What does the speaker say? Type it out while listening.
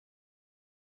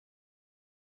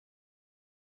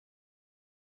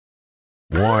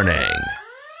Warning.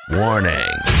 Warning.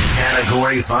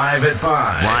 Category 5 at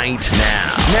 5. Right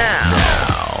now. Now.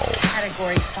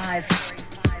 Category 5.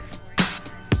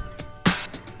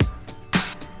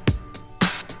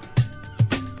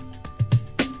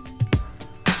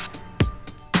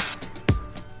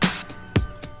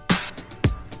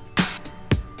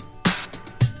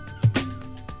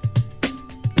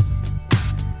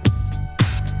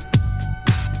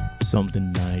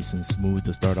 Something nice and smooth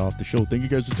to start off the show. Thank you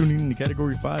guys for tuning in to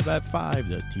Category 5 at 5,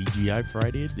 the TGI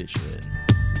Friday edition.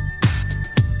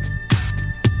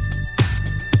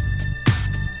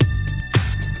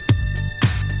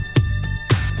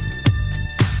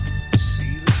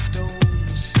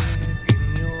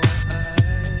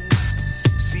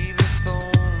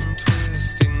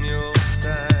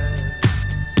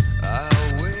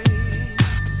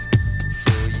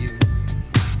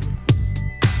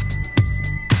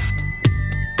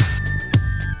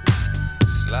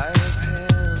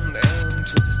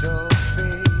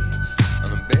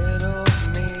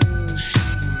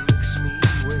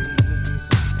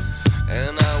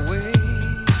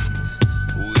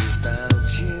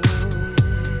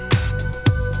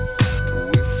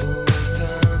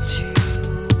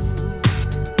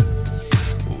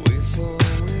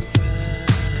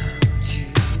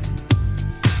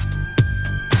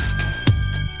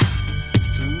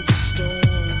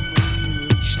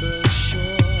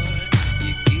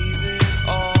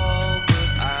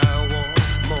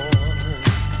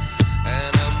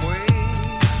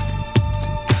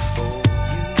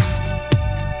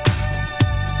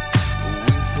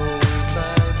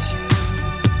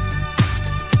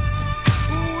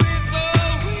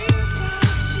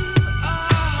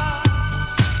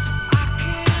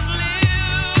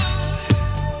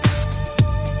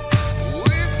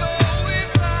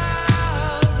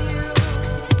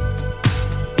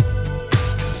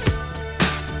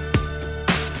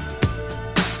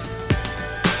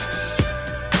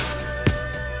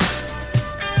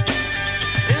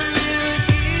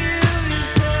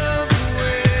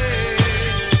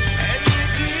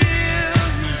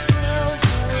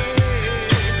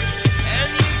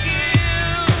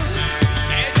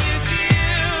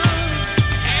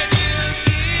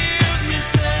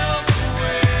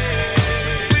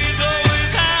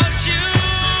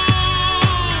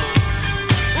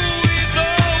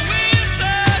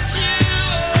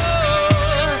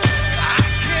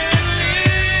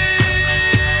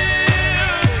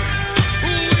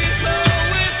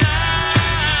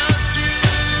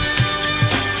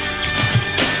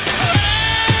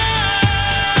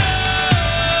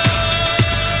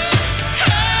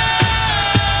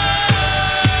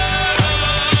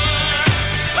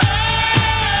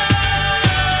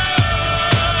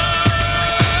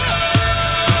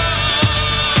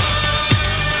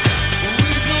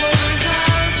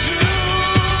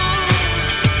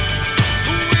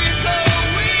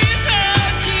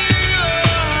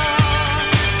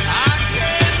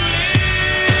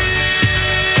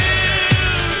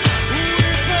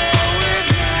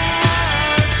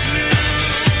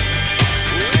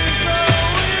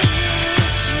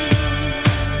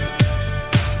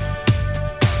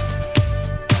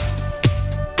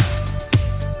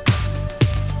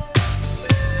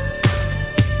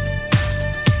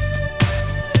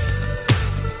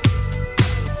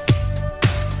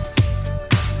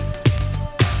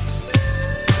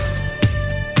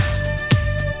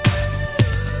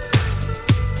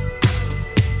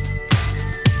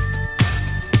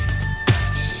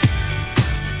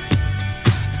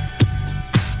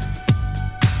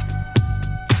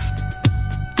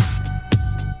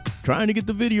 Trying to get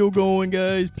the video going,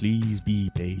 guys. Please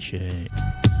be patient.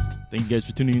 Thank you guys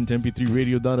for tuning in to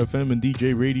mp3radio.fm and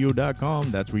djradio.com.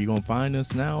 That's where you're going to find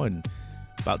us now. In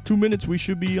about 2 minutes, we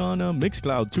should be on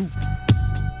Mixcloud, too.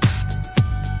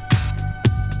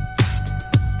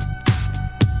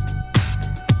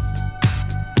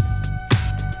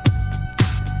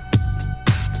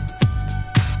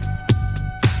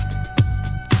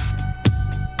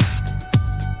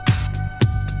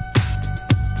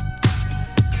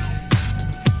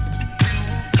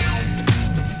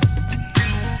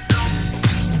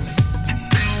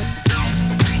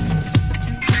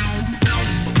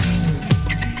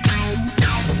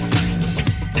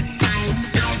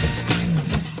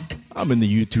 I'm in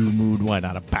the YouTube mood. Why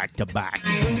not a back-to-back?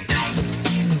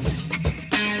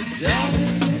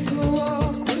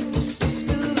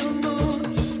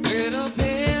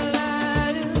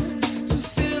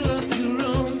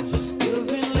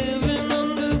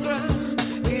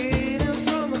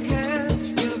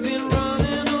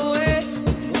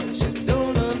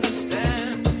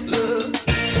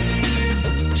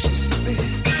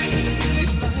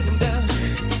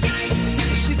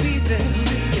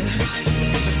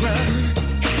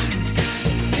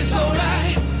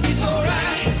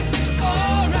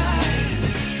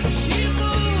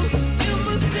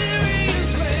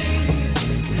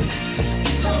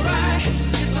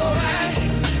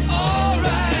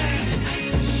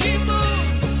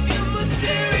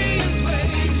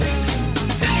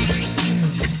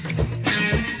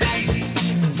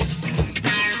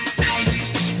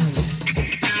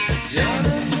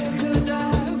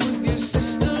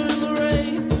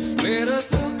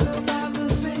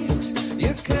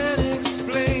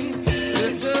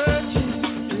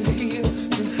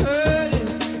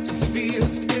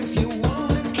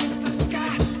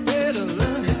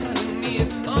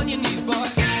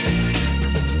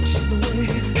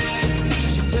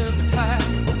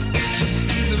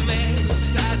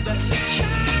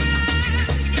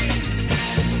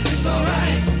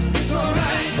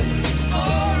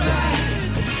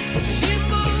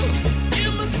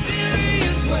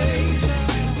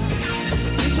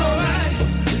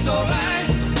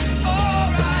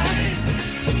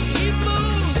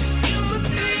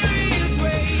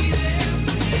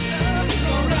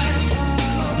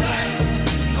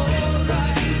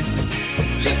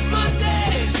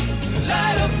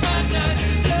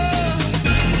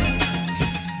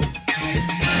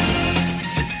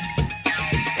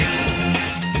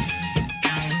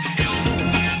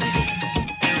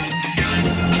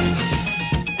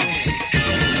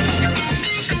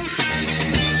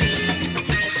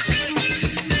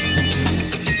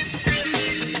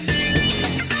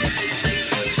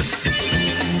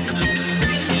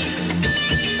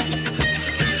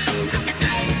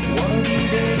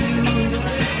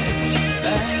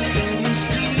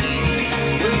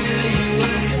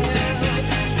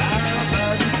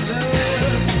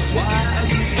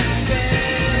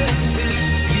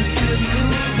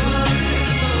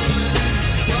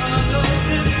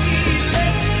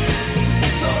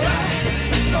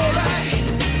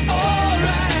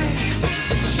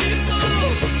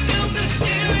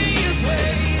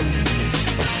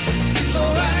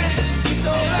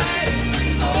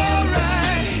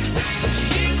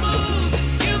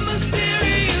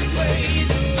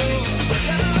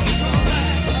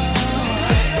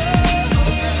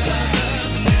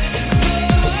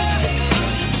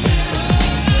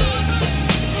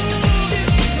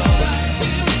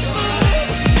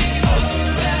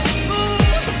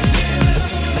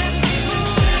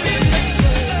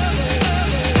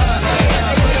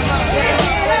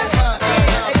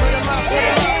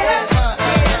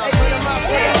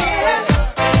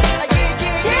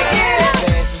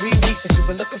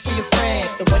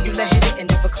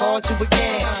 hard to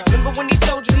again. Remember when he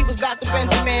told you he was about to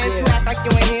Benjamins? You act like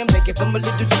you ain't him, they give him a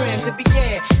little trim to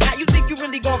begin. Now you think you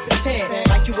really gon' pretend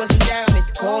like you wasn't down and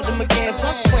you called him again.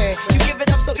 Plus when you give it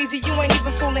up so easy, you ain't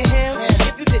even fooling him.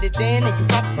 If you did it then you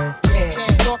probably can.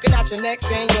 Talking out your neck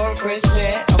saying you're a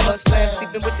Christian, a Muslim,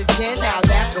 sleeping with the gin. Now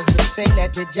that was the sin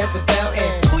that did Jezebel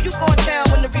in. Who you gon' tell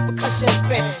when the repercussions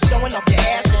spin? Showing off your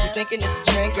ass cause you thinking it's a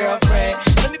trend, girlfriend.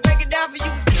 Let me break it down for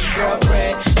you,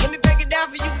 girlfriend. Let me break it down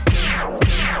for you.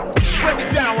 Break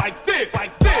it down like this,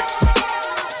 like this.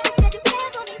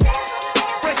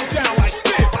 Break it down like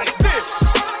this, like this.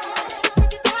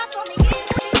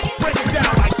 Break it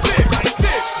down like this, like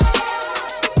this.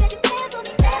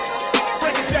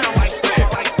 Break it down like this,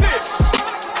 like this.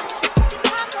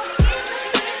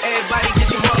 Everybody get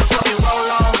your motherfucking roll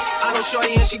on. I know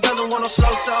shorty and she doesn't want no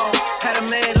slow song. Had a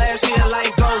man last year,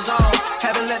 life goes on.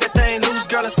 Haven't let the thing loose,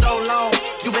 girl, in so long.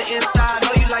 You been inside,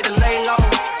 know you like to lay low.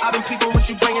 I've been peeping what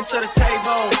you bringing to the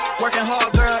table. Working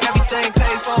hard, girl, everything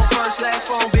paid for. First, last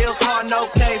phone bill, car, no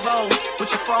cable.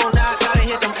 Put your phone out, gotta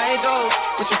hit them angles.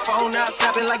 Put your phone out,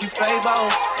 snapping like you Fable.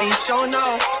 And you showing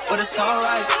off, but it's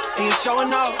alright. And you showing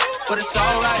off, but it's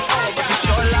alright. It's a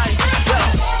short life,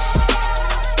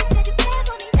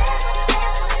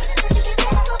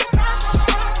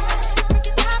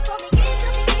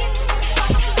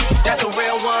 That's a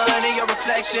real one in your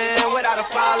reflection. Without a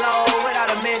follow, without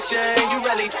a mention. You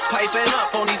really piping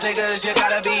up on these niggas. You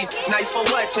gotta be nice for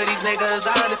what to these niggas?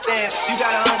 I understand. You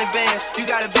got 100 bands, you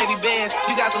got a baby bands,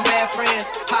 you got some bad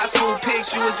friends. High school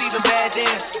pics, you was even bad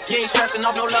then. You ain't stressing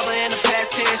off no lover in the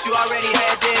past tense. You already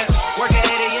had them. Work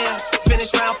at 8 a.m.,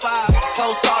 finish round 5.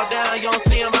 Post talk down, you don't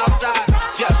see them outside.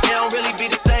 Yeah, they don't really be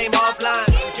the same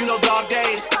offline. You know dog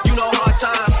days, you know hard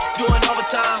times. Doing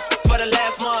overtime for the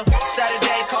last month.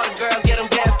 Saturday, call the girls, get them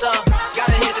gassed up.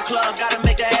 Gotta hit the club, gotta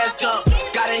make the ass jump.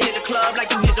 Gotta hit the club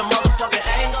like you hit the motherfucking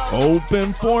angle.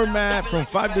 Open format from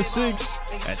 5 to 6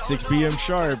 at 6 p.m.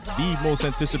 sharp. The most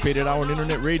anticipated hour on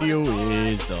internet radio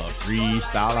is the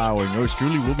Freestyle Hour. And yours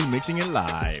truly will be mixing it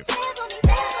live.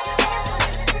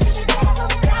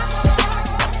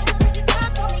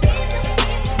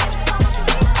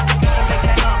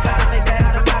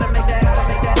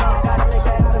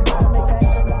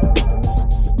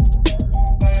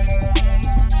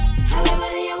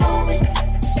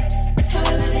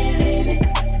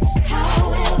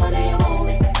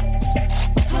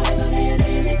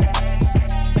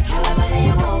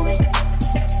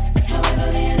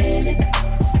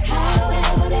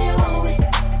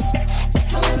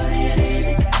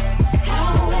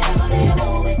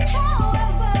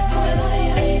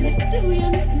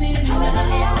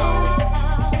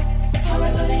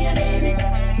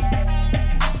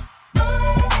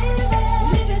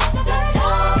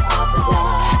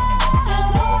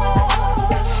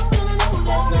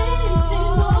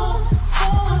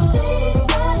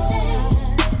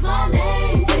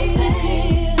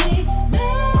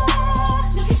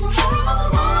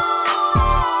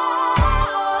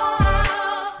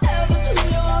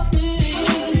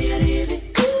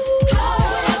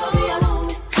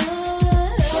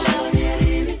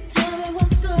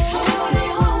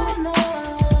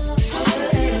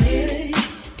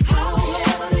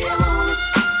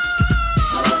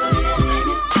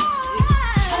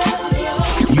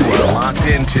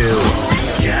 Into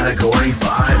Category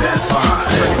 5 at 5.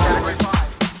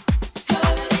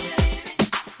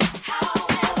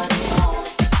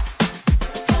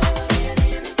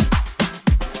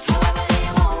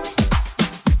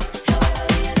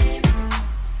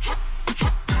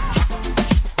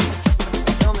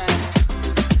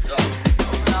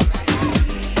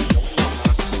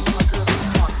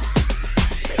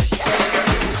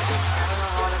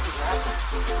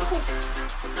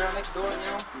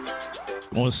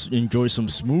 Let's enjoy some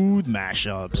smooth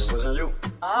mashups.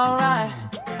 Alright,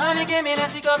 honey came in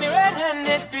and she got me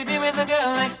red-handed, creepy with the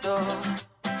girl next door.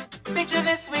 Picture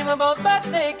this, we were both butt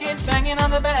naked, banging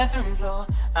on the bathroom floor.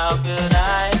 How could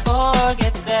I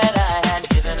forget that I had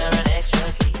given her an extra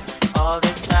key? All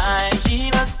this time she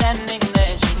was standing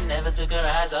there, she never took her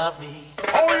eyes off me.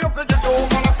 How you figure you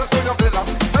man access to your villa?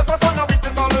 Just a son of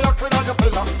weakness, all your clean on your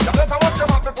pillar. You better watch your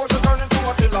mouth before she turn into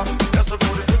a killer. Yes, you do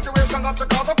the situation that you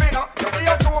call the winner. You be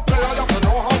a true player, you have to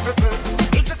know how to play.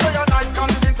 If she say you're not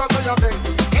convinced, I say you're thing.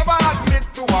 Never admit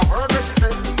to a word that she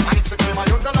say. And if she came out,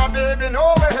 you tell her, baby,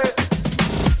 no way.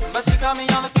 But she caught me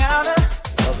on the counter,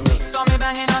 saw me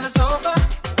banging on the sofa.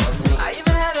 I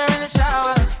even had her in the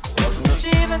shower. She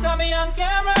even caught me on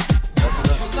camera.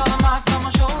 She saw the marks on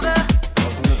my shoulder.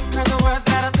 Heard the words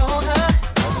that I told her.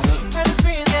 Heard the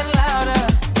screams getting louder.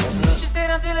 She stayed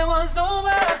until it was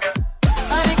over.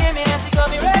 Honey came in and she got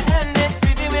me red-handed,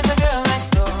 creepy with the girl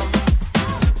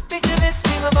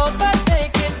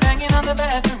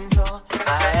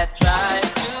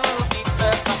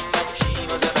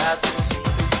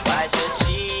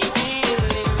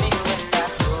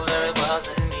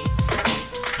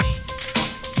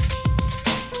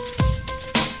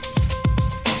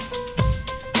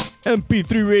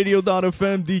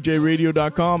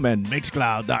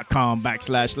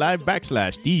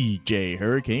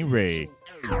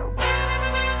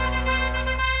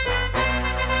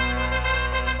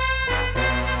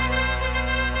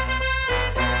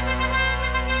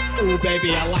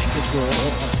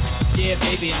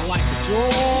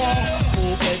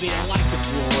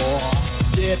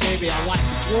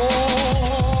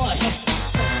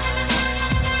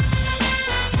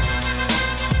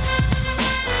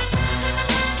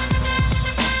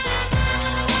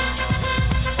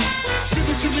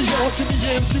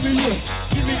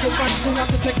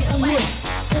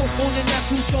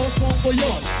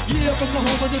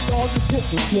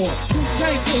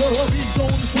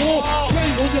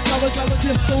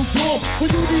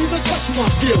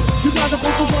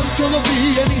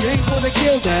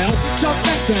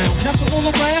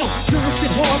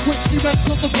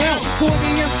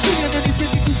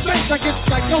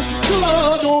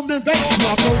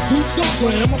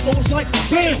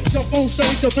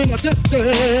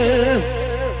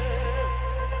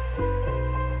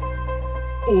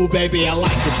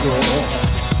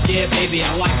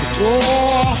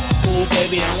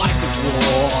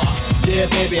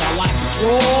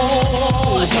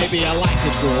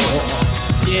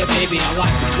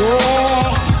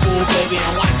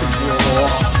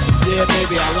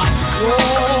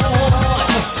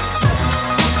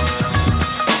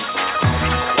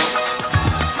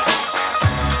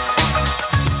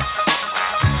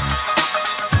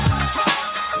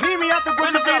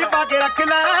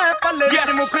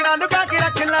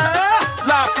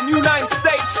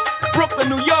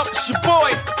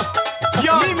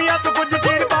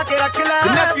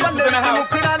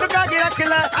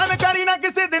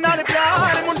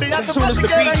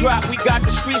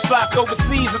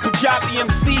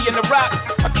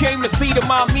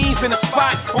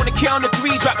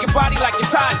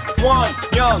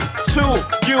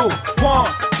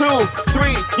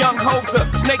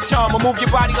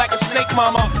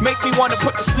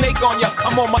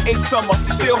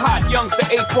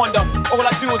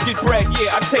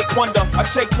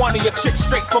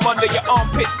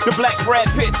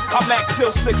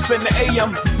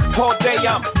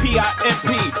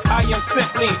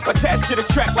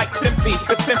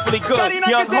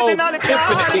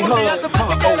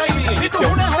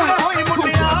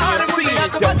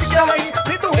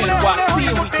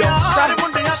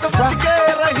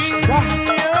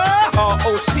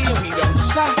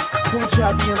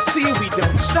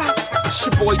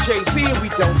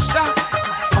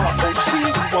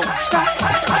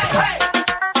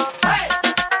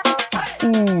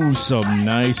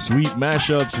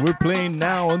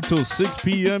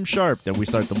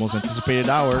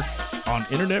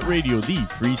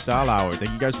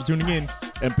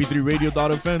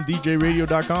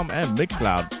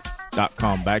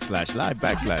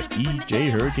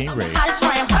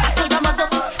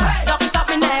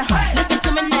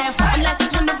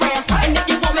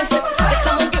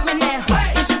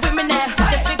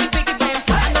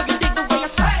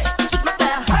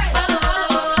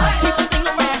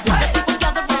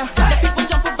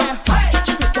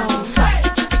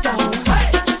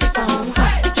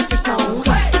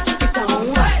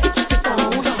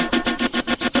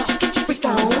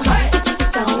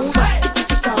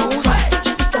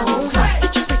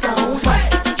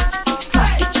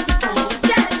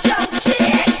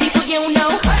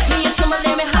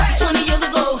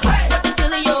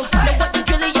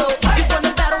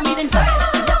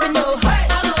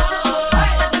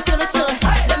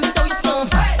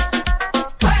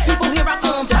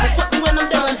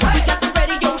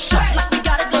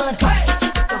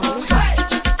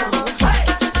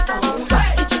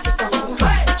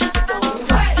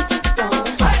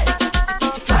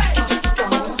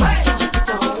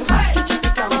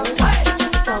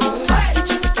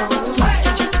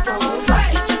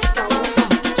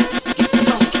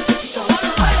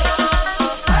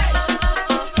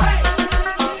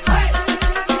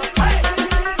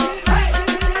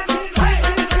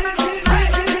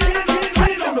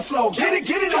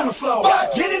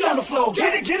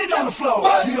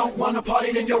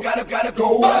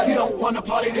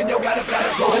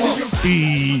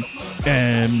DMX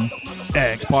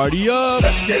party up.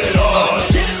 Let's get it on.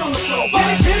 Get it on the floor.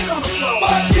 Get it on the floor.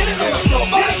 Get it on the floor.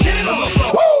 Get it on the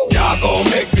floor. Woo! Y'all gon'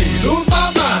 make me lose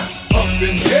my mind. Up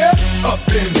in here, up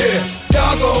in here.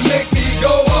 Y'all gon' make me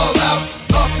go all out.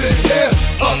 Up in here,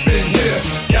 up in here.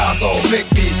 Y'all gon' make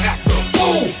me act a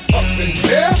fool. Up in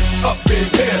here, up in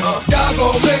here. Y'all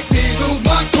gon' make me lose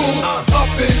my cool. Up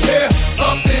in here,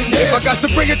 up in here. If I got to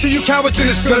bring it to you cowards,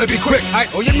 then it's gonna be quick. Alright,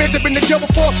 all your men that been to jail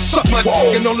before, suck my dick.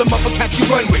 And all them uppercats you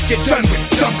run with, get done with,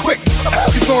 done quick.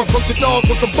 After you gone broke the dog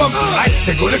with some bump, alright,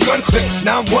 they go to gun clip.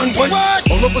 Now I'm 1-1,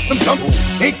 all over some tumble.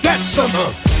 Ain't that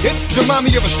something? It remind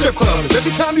me of a strip club. Cause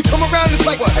every time you come around, it's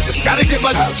like, what? I just gotta get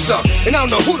my dicks up. And I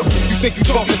don't know who the f*** you think you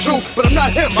talking to, but I'm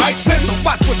not him, right? So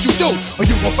watch what you do, or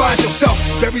you gon' find yourself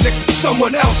very next to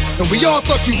someone else. And we all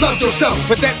thought you loved yourself,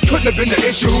 but that couldn't have been the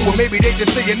issue. Or maybe they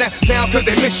just saying that now cause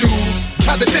they miss you.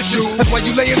 Try to diss you, that's why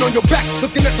you laying on your back,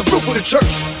 looking at the roof of the church.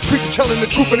 Preacher telling the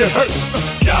truth and it hurts.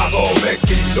 Y'all gon' make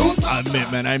me lose. I admit,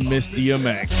 man, I miss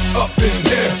DMX. Up in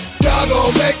here, y'all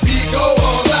gon' make me go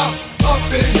all out. Up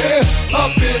in here,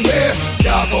 up in here,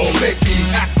 y'all gon' make me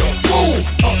act a fool.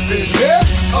 Up in here,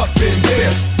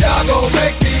 y'all gon'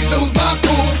 make me lose my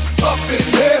cool. Up in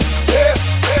here,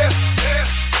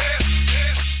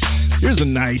 Here's a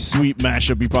nice, sweet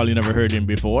mashup you probably never heard him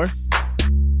before.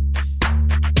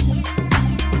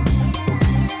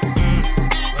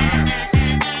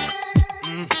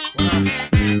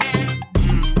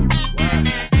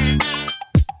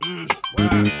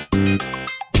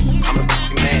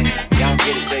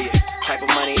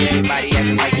 Everybody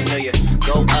acting like you knew you.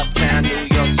 Go uptown, New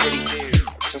York City.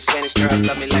 Some Spanish girls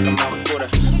love me like I'm Mama Buddha.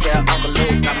 Tell Uncle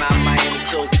Luke I'm out in Miami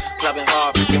too. Clubbing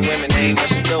hard, freaking women, ain't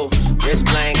much to do. Wrist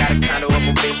playing, got a condo up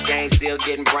on Biscayne. Still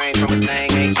getting brain from a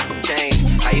thing, ain't changed.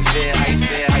 How you feel, how you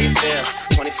feel, how you feel?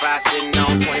 25 sitting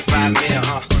on 25 mil,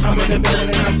 I'm in the building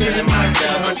and I'm feeling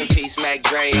myself. Rest in peace, Mac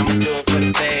Dre, I'ma do it for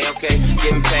the pay, okay?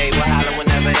 Getting paid, we'll holler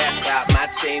whenever that stop. My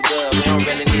team good, we don't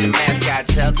really need a mascot.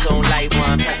 Tell Tune Light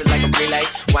One, pass it like a relay.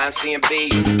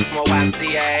 YMCMB, more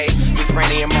YMCA. We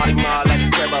Franny and Marty Marl like the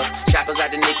Turbo. Shoppers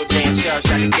out the Nico J and Chubb,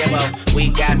 shot the Gibbo.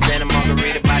 We got Santa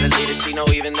Margarita by the leader. She know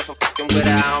even if I'm fucking with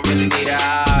her, I don't really need her.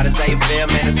 Oh, that's how you feel,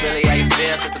 man, that's really how you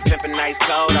feel. Cause the pimpin' nice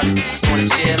cold, all these bitches wanna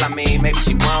chill. I mean, maybe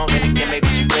she won't, then again, maybe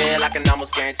she will. I can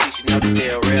almost guarantee she know the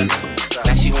deal, real.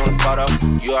 Now she want a photo,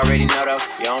 you already know though.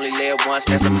 You only live once,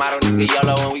 that's the motto, nigga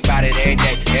YOLO. And we bout it every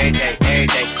day, every day, every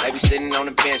day. Like we sitting on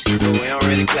the bench, but we don't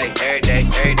really play.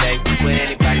 Every day, what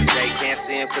anybody say, can't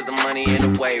see him cause the money in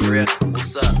the way, real.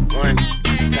 What's up? One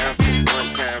time for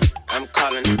one time, I'm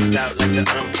calling it out like the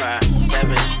umpire.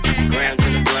 7 grams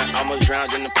in the blunt, almost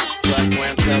drowned in the poop, so I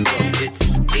swam tugboat.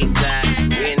 It's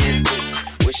Eastside, we in this boot,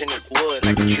 wishing it would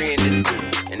like a tree in this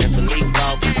boot. And if a leaf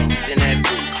fall, cause I'm in that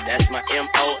boot, that's my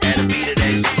M.O. at a beat of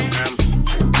that shit. I'm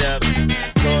f***ed up,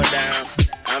 tore down,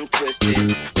 I'm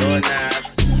twisted, doorknob,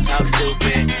 talk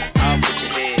stupid, off with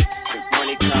your head.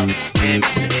 Money talks, and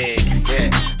Mr. Ed, yeah.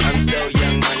 I'm so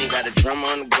young, money got a drum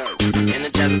on the go.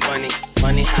 Energize a bunny,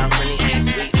 funny how honey ain't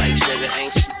sweet like sugar,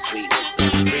 ain't shit sweet.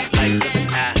 Look street like Clippers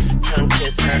eye, tongue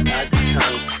kiss her other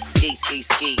tongue. Ski, ski,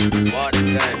 ski, water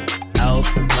gun. Oh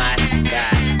my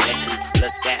God, make you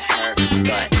look at her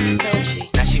butt. So she,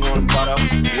 now she want a photo,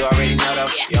 you already know though.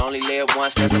 Yeah. You only live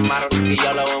once, that's the motto, nigga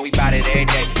YOLO. And we bout it every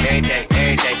day, every day,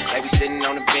 every day. Like we sitting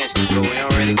on the bench, but we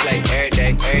don't really play.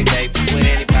 Every day, what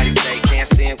anybody say, can't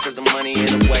see him cause the money in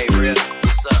the way, real.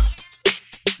 What's up?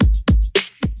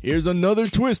 Here's another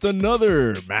twist,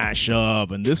 another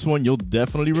mashup, and this one you'll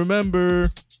definitely remember.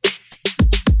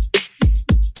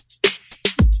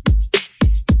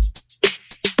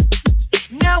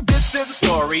 Now this is a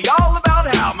story all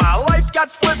about how my life got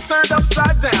flipped, turned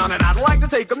upside down, and I'd like to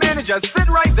take a minute, just sit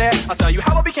right there. I'll tell you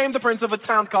how I became the prince of a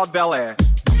town called Bel Air.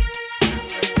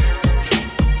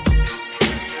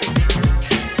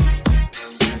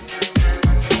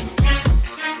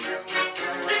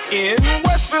 In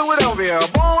West Philadelphia,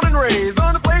 born and raised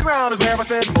on the playground is where I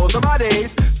spent most of my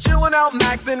days. Chilling out,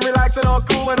 maxing, relaxing, all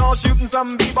cool and all, shooting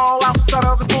some b-ball outside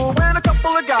of the school. When a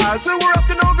couple of guys who were up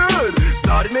to no good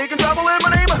started making trouble in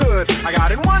my neighborhood. I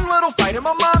got in one little fight and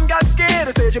my mom got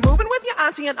scared and said, "You're moving with your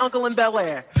auntie and uncle in Bel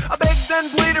Air." I begged and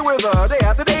pleaded with her day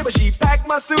after day, but she packed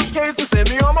my suitcase and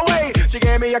sent me on my way. She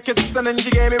gave me a kiss and then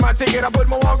she gave me my ticket. I put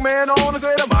my Walkman on and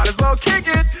said I might as well kick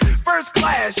it. First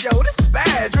class, yo, this is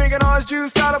bad. Drinking orange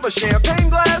juice out of a champagne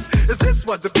glass. Is this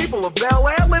what the people of Bel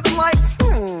Air living like?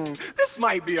 This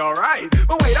might be alright.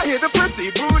 But wait, I hear the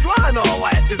prissy, bourgeois and all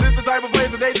that. Is this the type of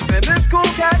place that they just send this cool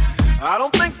cat? I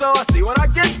don't think so. I see when I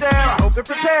get there. I hope they're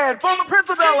prepared for the Prince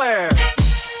of Bel Air.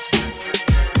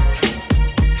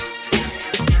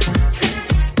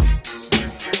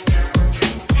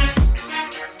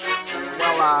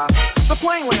 Well, the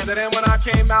plane landed, and when I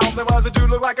came out, there was a dude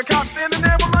look like a cop standing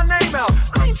there with my name out.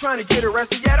 I ain't trying to get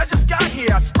arrested yet, I just got here.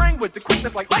 I sprang with the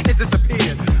quickness like lightning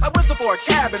disappeared. I whistled for a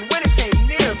cab, and when it came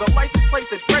near, the license plate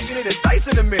said Fresh and it had dice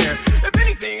in the mirror. If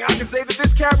anything, I can say that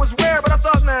this cab was rare, but I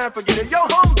thought, nah, forget it. Yo,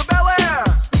 home to Bel Air.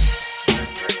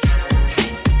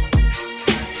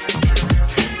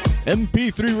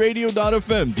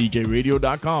 mp3radio.fm,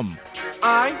 djradio.com.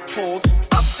 I pulled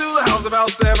up to the house about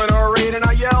 7 or 8 and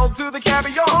I yelled to the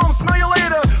cabbie, yo home, smell you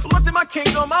later. Looked at my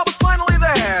kingdom, I was finally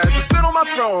there to sit on my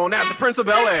throne as the Prince of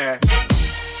Bel-Air.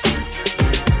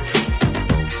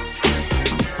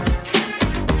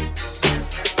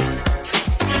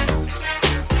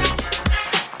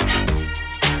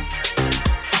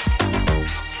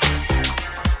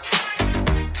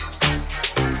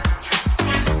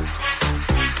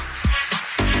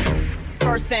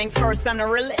 First things first, I'm the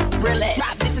realest.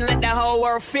 Drop this and let the whole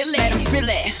world feel it. Let 'em feel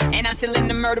it. And I'm still in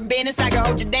the murder business. I can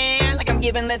hold you down like I'm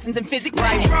giving lessons in physics.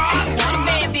 Right. One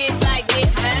bad bitch like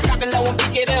this. Drop it low and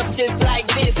pick it up just like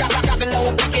this. Drop it low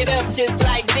and pick it up just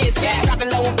like this. Yeah. Drop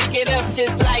it low and pick it up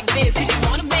just like this. She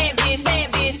want a bad bitch,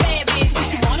 bad bitch, bad bitch.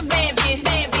 She want a bad bitch,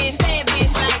 bad bitch, bad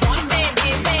bitch. Like want a bad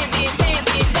bitch, bad bitch, bad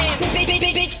bitch, bad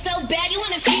bitch. Bitch so bad you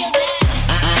wanna feel that.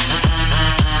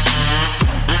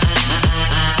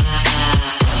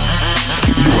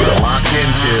 We're locked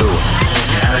into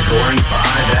Category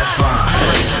 5 at 5.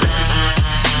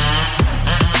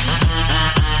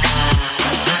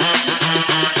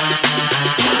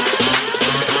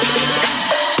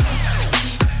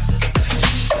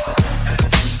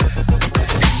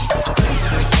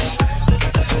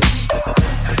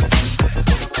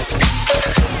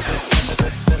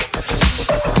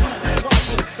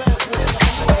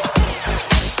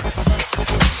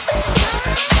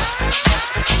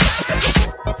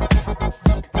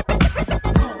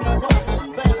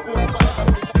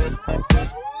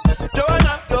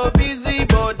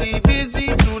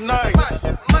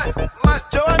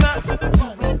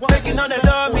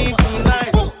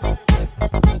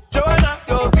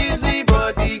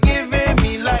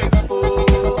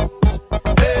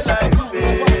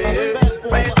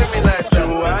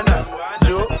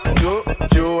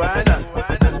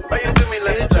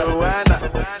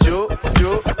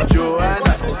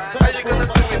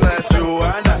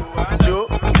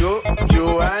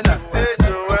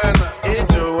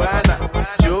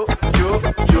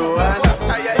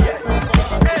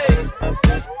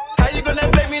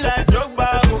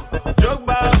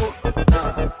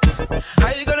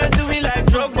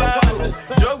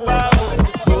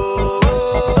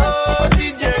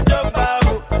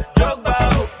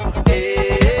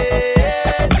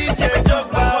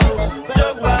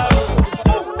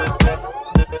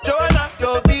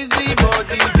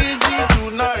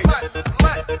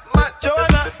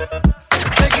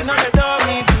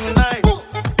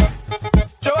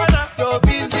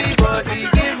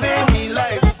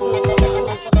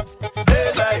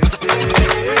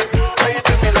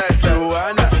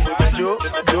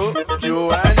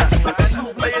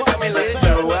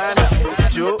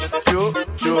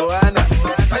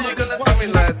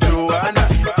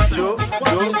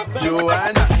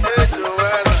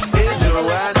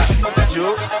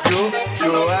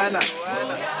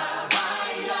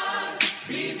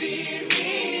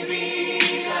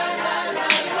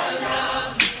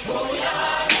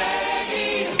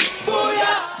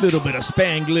 Little bit of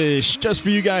Spanglish just for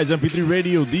you guys. MP3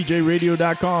 Radio,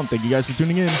 djradio.com. Thank you guys for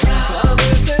tuning in.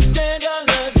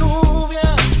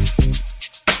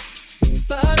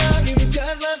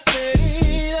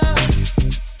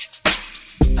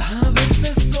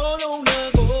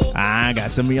 I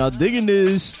got some of y'all digging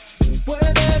this.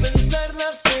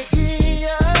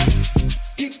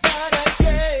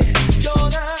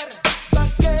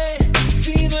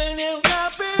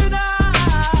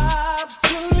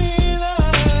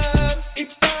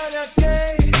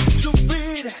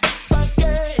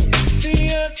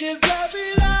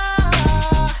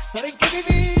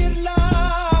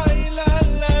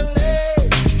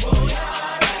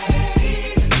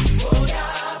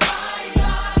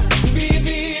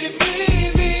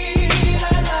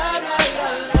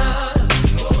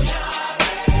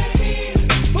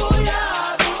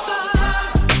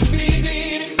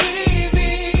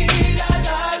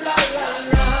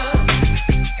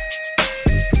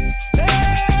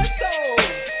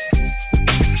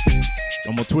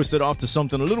 Twist it off to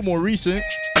something a little more recent.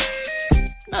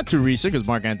 Not too recent, because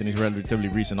Mark Anthony's relatively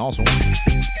recent also.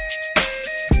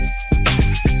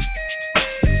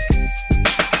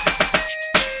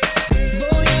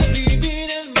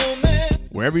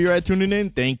 Wherever you're at tuning in,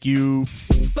 thank you.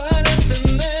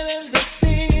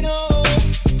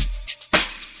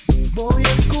 Voy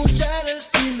a escuchar el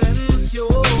silencio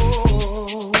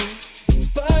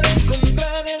para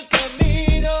encontrar el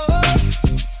camino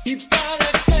y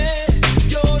para qué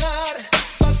llorar,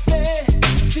 para qué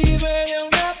si duele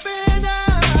una pena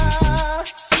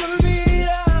se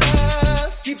olvida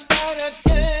y para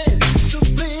qué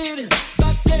sufrir,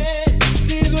 para qué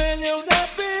si duele una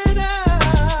pena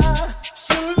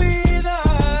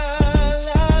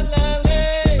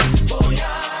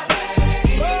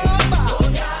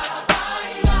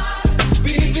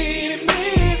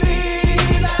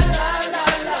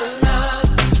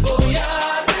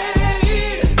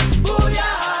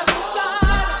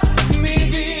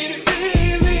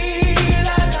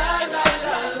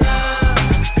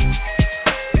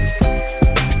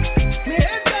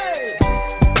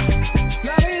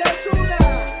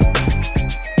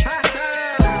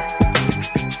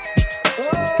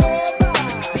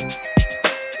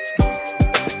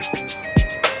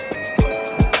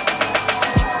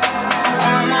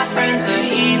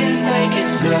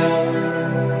slow.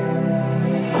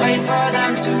 Wait for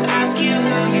them to ask you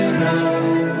who you know.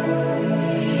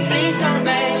 Please don't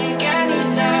make any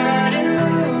sudden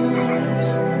moves.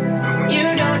 You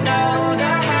don't know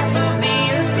the half of the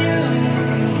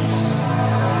abuse.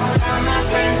 All my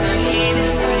friends are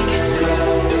heathens, take it slow.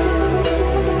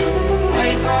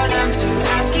 Wait for them to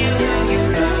ask you who you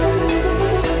know.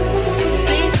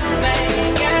 Please don't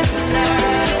make any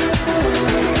sudden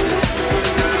moves.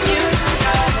 You don't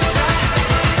know the half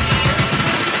of the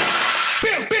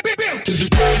abuse.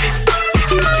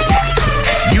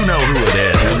 You know who it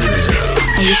is.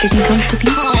 Are you sitting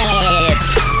comfortably? It's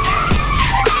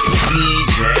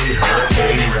DJ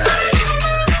Hurricane Ray.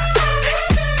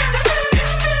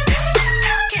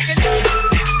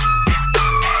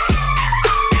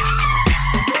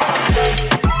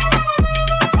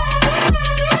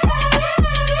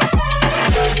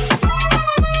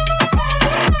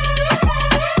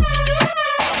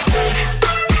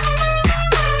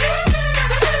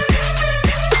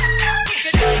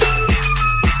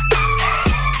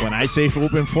 When I say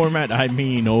open format, I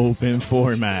mean open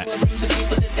format. To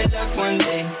people that they love one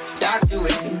day, start to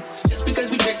wait. Just because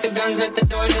we check the guns at the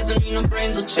door doesn't mean our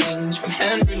brains will change from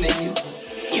hand grenades.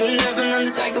 You'll never know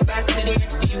the psychopath sitting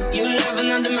next to you. You'll never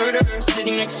know the murderer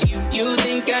sitting next to you. You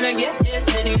think I'd get this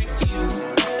sitting next to you.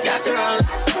 But after all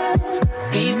I said,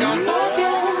 please don't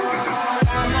forget.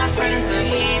 All my friends are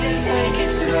heathens, take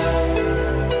it slow.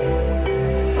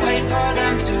 Wait for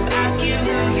them to ask you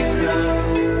who you know.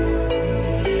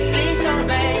 Please don't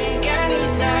make any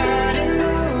sudden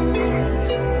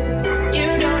moves.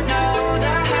 You don't know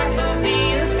the half of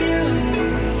the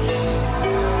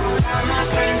abuse. All my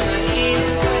friends are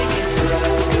heathens, take it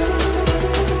slow.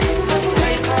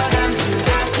 Wait for them to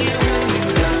ask you who you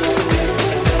know.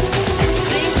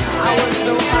 Please don't I was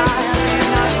so high I did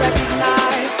not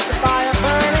recognize the fire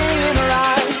burning in her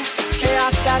eyes.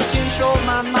 Chaos that controlled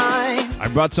my mind. I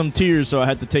brought some tears, so I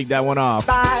had to take that one off.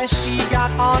 Bye, she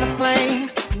got on a plane,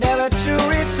 never to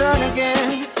return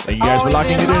again. Thank you guys for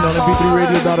locking it in on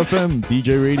mp3radio.fm,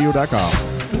 djradio.com.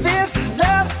 This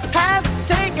love has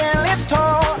taken its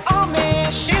toll on me.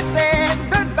 She said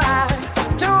goodbye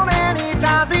too many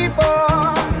times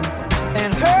before.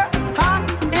 And her heart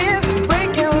is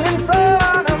breaking in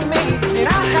front of me. And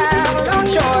I have no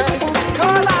choice,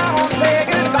 'cause I won't say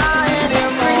goodbye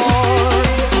anymore.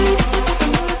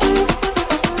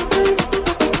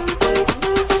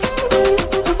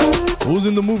 Who's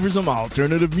in the mood for some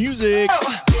alternative music?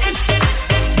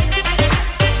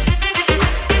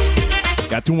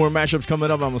 Got two more mashups coming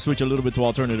up. I'm gonna switch a little bit to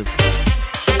alternative.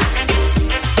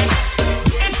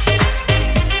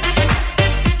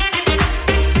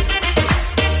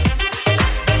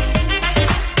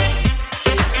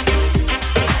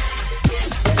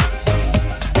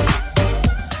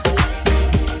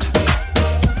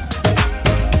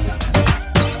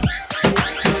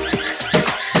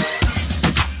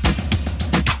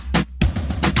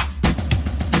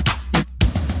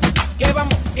 Que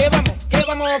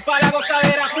vamos pa' la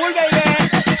gozadera full, baby.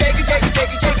 Shake it, shake it,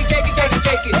 shake it, shake it, shake it, shake it,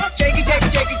 shake it. Shake it, shake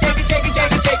it, shake it, shake it, shake it,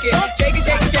 shake it, shake it. Shake it,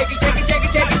 shake it, shake it, shake it, shake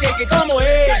it, shake it, shake it. ¿Cómo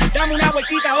es? Dame una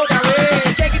vueltita otra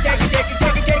vez. Shake it, shake it, shake it,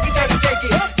 shake it, shake it, shake it, shake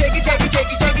it. Shake it, shake it,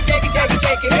 shake it, shake it, shake it, shake it,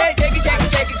 shake it. Hey, shake it, shake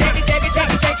it, shake it, shake it, shake it,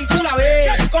 shake it, shake it. Tú la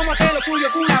ves, cómo hace lo suyo,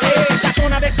 tú la ves. La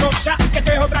zona destroza, que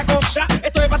esto es otra cosa.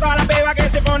 Esto es para toda la beba que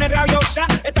se pone rabiosa.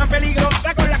 Es tan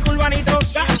peligrosa con la curva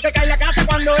nitrosa. Se cae la casa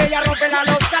cuando ella rompe la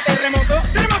losa. Terremoto,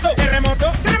 terremoto, terremoto,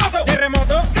 terremoto, terremoto,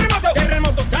 terremoto,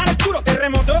 terremoto, dale duro,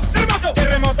 terremoto, terremoto, terremoto,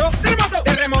 terremoto,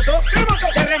 terremoto, terremoto,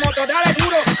 terremoto, dale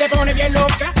duro. Te pone bien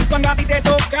loca cuando a ti te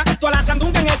toca. Tú a la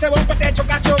sandunga en ese bombo te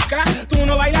choca, choca. Tú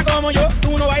no bailas como yo,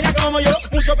 tú no bailas como yo.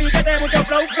 Mucho piquete, mucho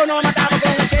flow, que nos matamos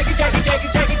con el shake it, shake it, shake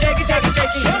it, shake it, shake it, shake it,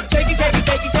 shake it. Shake it, shake it,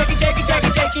 shake it, shake it, shake it, shake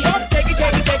it, shake it. Shake it,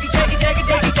 shake it, shake it, shake it, shake it,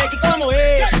 shake it, shake it. ¿Cómo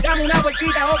es? Dame una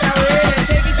vueltita otra vez.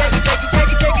 Shake it, shake it, shake it,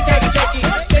 shake it, shake it, shake it, shake it.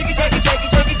 Shake it, shake it, shake it,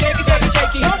 shake it, shake it, shake it,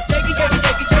 shake it. Shake it, shake it,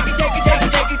 shake it, shake it, shake it, shake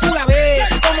it, shake it. Tú la ves,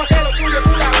 cómo hace lo suyo,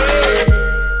 tú la ves.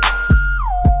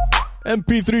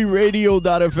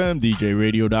 mp3radio.fm,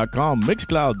 djradio.com,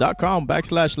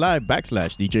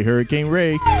 mixcloud.com/live/DJ Hurricane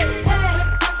Ray.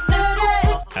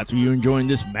 That's where you're enjoying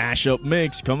this mashup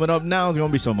mix. Coming up now is going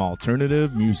to be some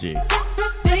alternative music.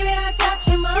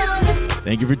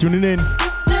 Thank you for tuning in.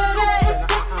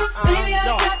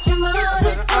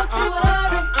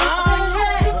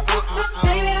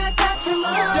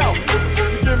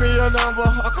 Number,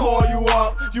 I call you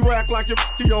up. You act like you're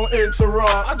on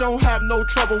interrupt. I don't have no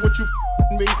trouble with you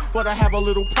me, but I have a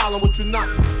little problem with you not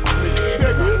me.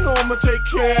 Baby, you know I'ma take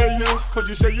care of you, 'cause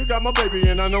you say you got my baby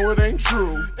and I know it ain't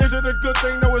true. Is it a good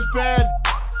thing? No, it's bad.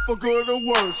 For good or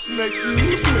worse, makes you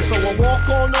useless. So I walk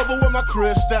on over with my my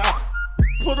crystal.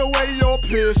 Put away your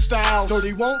pistol.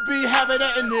 Dirty won't be having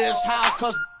it in this house,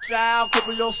 cause child,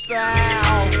 cripple your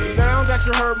style. Now that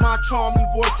you heard my charming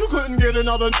voice, you couldn't get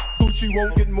another Gucci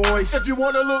won't get moist. If you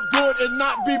wanna look good and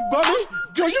not be bummy,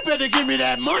 girl, you better give me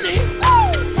that money. Hey,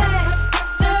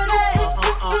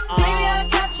 baby, I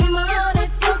got your money,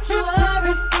 don't you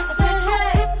worry. I said,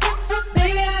 hey,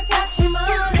 baby, I got your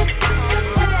money.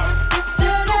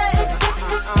 Hey,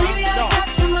 baby, I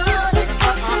got your money,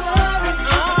 don't you worry. I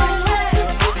said, hey,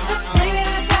 baby, I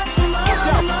got your money.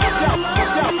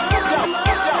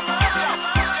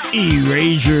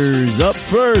 Erasures up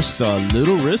first, a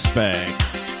little respect.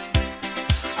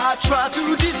 I try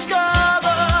to discover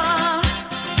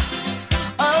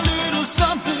a little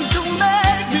something to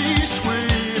make me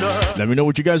sweeter. Let me know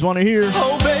what you guys want to hear.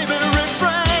 Oh, baby,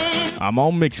 refrain I'm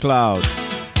on Mixcloud.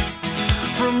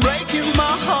 from breaking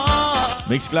my heart.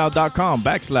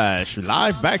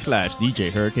 Mixcloud.com/live/DJ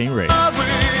Hurricane Ray.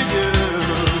 With you,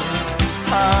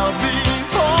 I'll be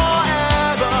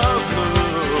forever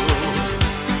blue.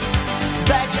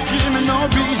 That you give me no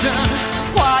reason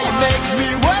why you make me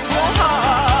work so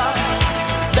hard.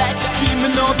 That you give me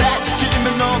no, that you give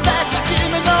me no, that you give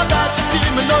me no, that you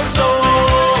give me no soul.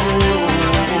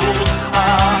 I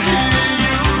hear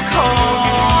you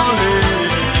calling,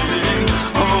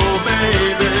 oh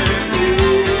baby,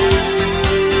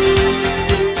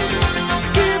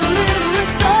 give a little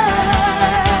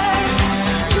respect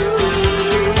to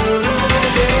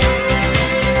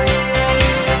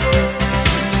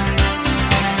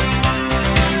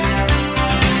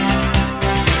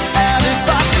and if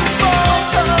I should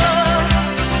falter,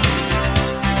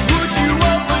 would you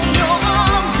open your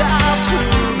arms out to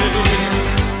me?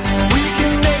 We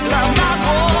can make love not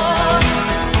war,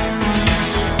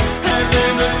 and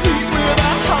live at peace with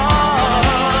our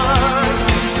hearts.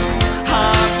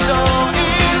 I'm so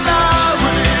in love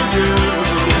with you,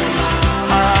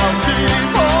 I'll be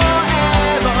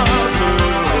forever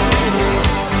blue.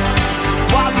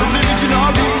 What religion or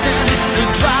reason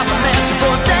could drive a man to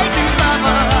forsake his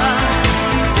lover?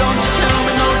 Don't you tell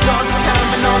me no, don't you tell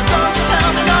me no, don't you tell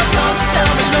me no, don't you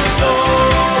tell me no soul.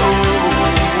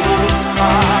 I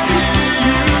hear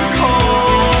you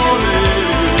calling,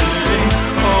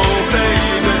 oh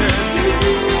baby,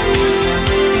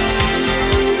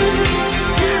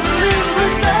 give a little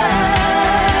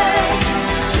respect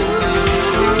to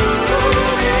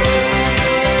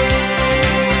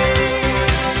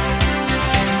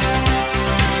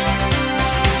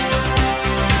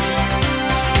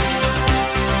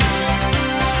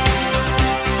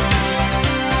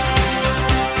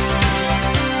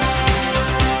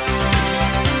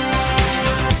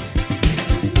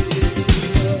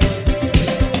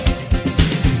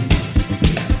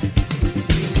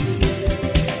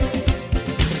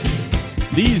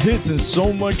These hits and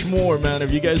so much more, man.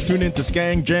 If you guys tune into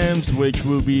Skank Jams, which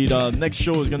will be the next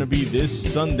show is going to be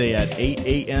this Sunday at 8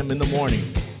 a.m. in the morning.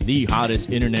 The hottest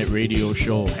internet radio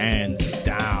show, hands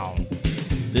down.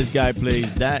 This guy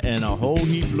plays that and a whole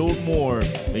heap load more.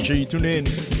 Make sure you tune in.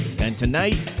 And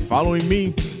tonight, following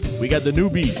me, we got the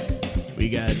newbie. We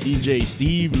got DJ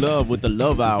Steve Love with the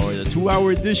Love Hour, the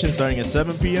 2-hour edition starting at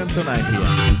 7 p.m. to 9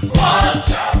 p.m.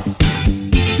 watch out.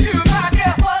 You might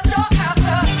get what you're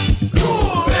after.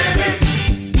 Cool, baby.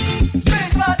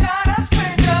 Strange but not a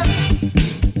stranger.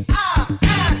 I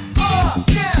am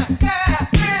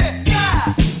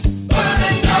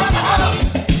burning down the house.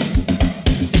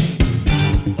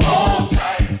 Hold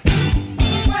tight.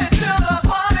 Wait till the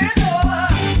party's over.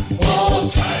 Hold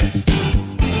tight.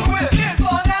 We're in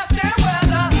for nasty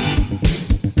weather.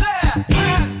 There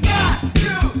has got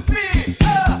to be a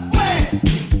way.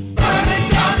 Burning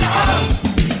down the house.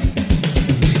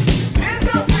 It's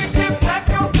a weekend, pack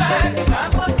your bags,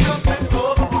 time for jumping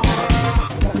overboard.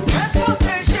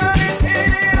 Transportation is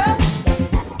heating up.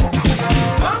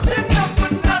 I'm sitting up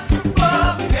but not too far.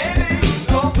 Maybe you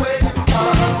know where you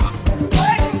are.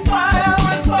 Waiting fire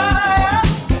with fire.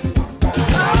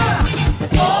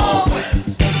 Always.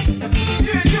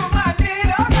 You might need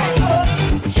a record.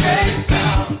 Shake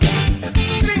down.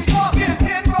 Things walking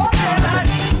in broad daylight.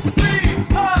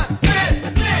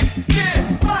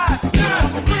 365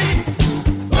 degrees.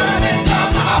 Burning down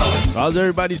the house. How's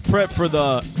everybody's prep for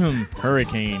the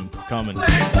hurricane coming?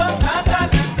 Sometimes I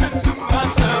listen to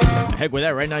myself. Heck with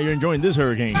that, right now you're enjoying this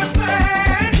hurricane. People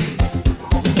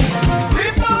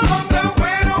on their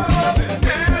way to love it,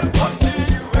 baby. What do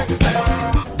you expect?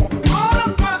 All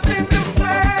of us in the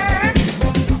flame.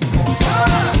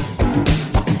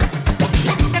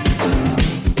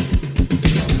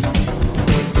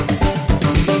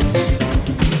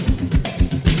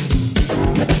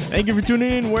 Thank you for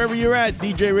tuning in wherever you're at.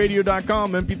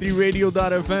 DJRadio.com,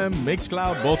 MP3Radio.fm,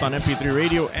 Mixcloud, both on MP3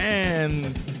 Radio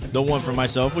and the one for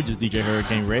myself, which is DJ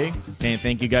Hurricane Ray. Can't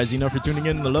thank you guys enough for tuning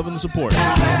in, the love and the support.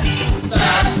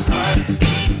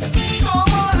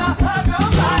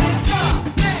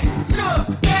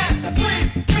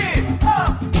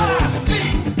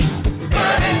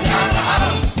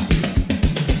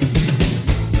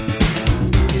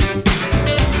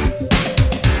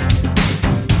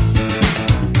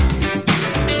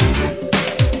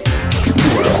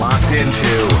 We're locked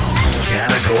into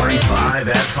Category 5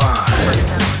 at 5.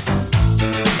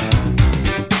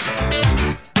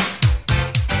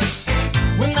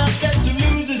 We're not scared to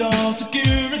lose it all.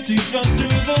 Security run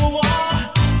through the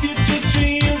wall. Future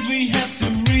dreams we have to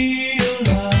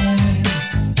realize.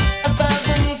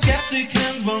 1,000 skeptic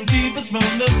hands won't keep us from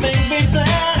the things we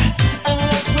plan,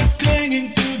 unless we're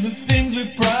clinging to the things we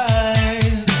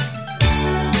prize.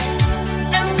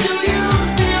 And do you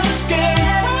feel scared?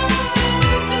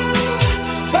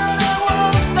 But I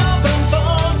won't stop and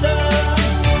falter.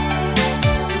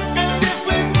 And if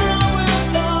we throw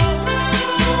it all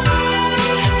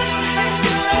things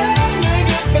can only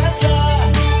get better.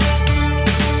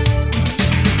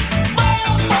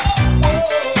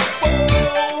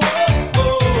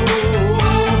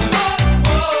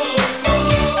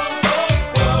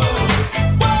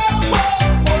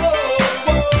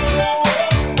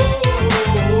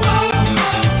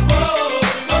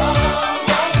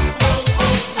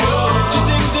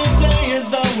 Cheating today as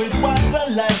though it was the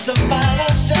last, the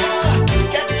final show.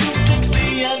 Get to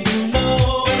 60 and you know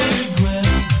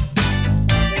regrets.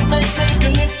 It may take a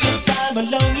little time, a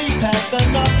lonely path,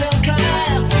 an uphill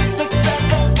climb. Success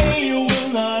or failure will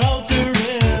not alter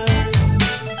it.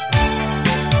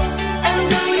 And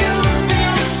do you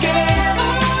feel scared?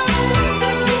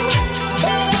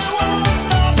 But I won't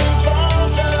stop and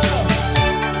falter.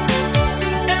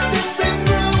 And if we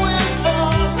throw it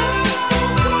all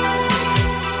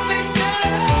things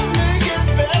can only get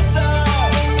better.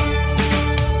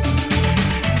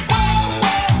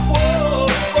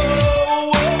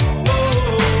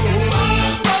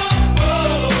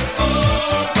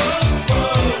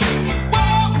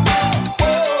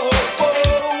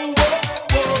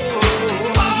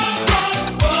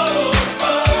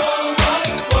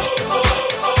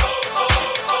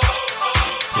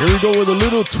 Here we go with a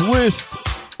little twist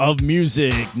of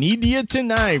music. Need Ya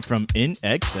Tonight from In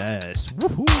Excess.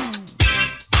 Woohoo!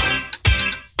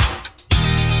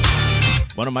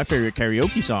 One of my favorite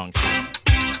karaoke songs.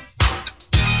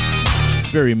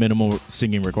 Very minimal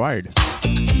singing required.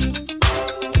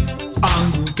 All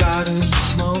you got is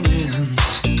this moment.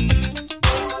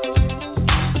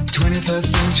 21st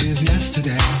century's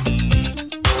yesterday.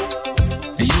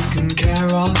 You can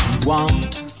care all you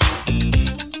want.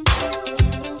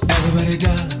 Everybody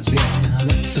does, yeah,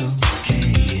 that's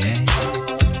okay, yeah.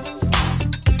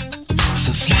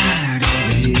 So slide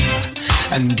over here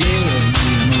and give me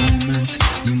a moment.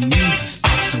 Your moves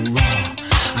are so raw.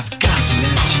 I've got to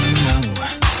let you know.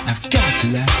 I've got to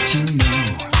let you know.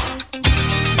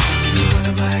 You're one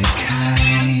of my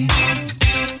kind.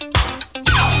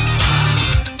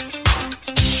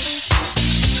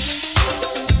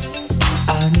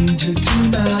 I need you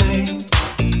tonight,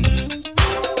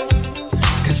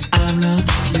 'cause I'm not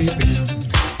sleeping.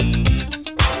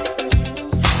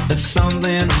 There's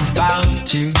something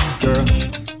about you, girl,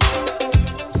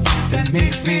 that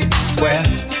makes me sweat.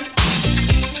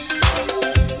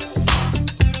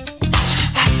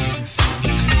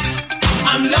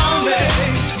 I'm lonely.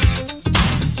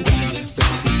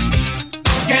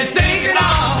 Can't take it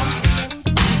all.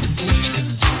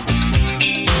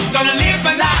 Gonna live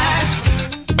my life.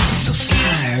 So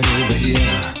slide over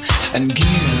here and give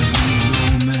me a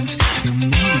moment. Your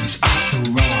moves are so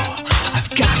raw. I've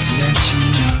got to let you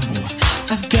know.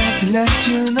 I've got to let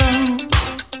you know.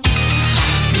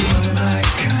 You are my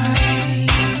kind.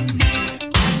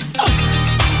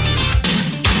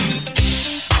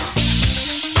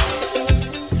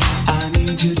 I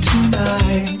need you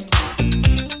tonight,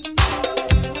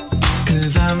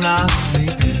 'cause I'm not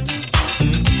sleeping.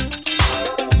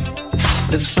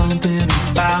 There's something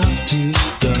about you,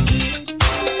 girl,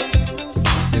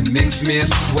 that makes me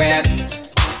sweat.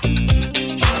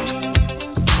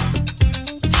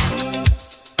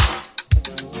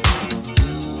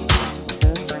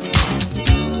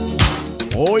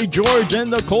 Boy George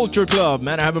and the Culture Club.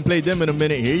 Man, I haven't played them in a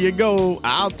minute. Here you go.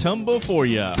 I'll tumble for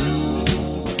ya.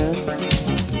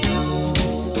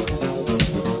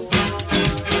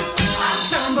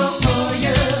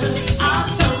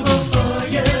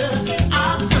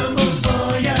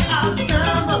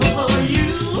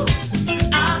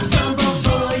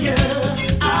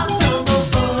 I'll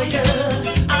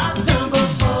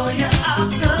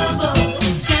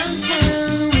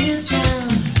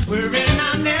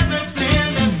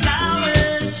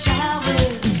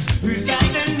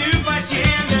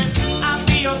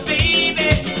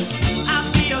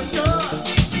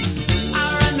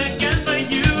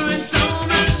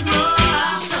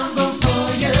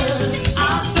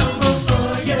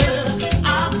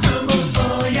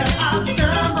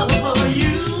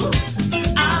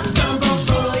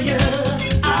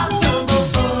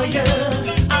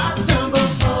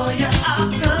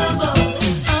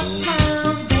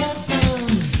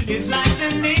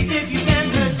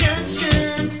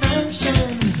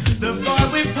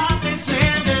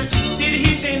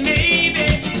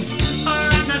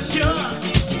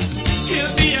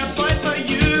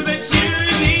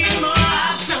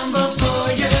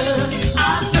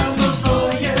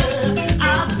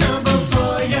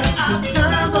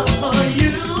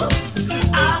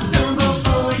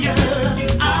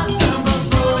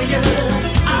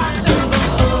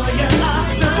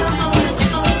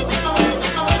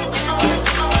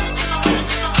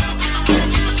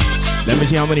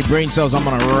see how many brain cells I'm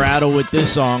gonna rattle with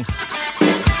this song.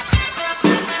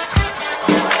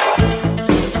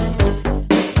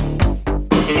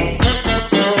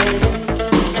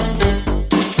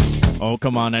 Oh,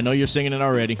 come on. I know you're singing it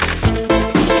already.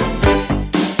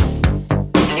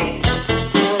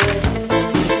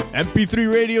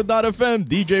 MP3radio.fm,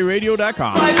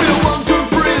 DJRadio.com. I feel 1, 2,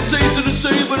 3, it's easy to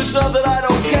see, but it's not that I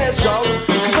don't care so.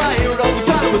 Cause I hear it all the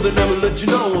time, but they never let you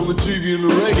know on the TV and the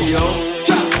radio.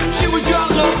 She was young,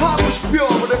 her heart was pure,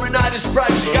 but every night it's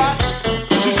price she got.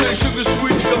 She said sugar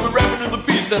sweet, she got me rapping to the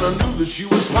beat, then I knew that she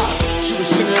was hot. She was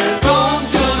singing, don't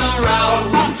turn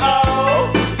around, uh-oh.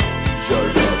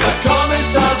 The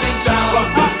commissar's in town,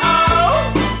 uh-oh.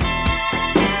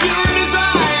 You're in his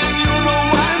eye, and you know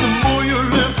why. The more you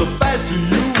live, the faster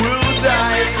you will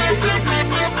die.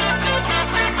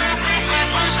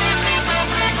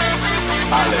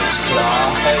 Alles klar,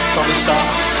 Herr Kommissar.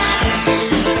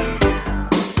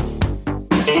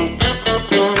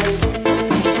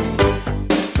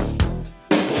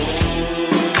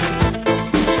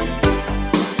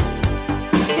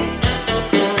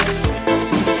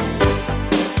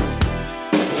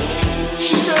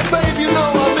 She said, babe, you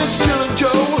know I miss Chillin' Joe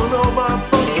and all my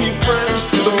funky friends.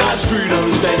 But my street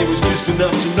understanding was just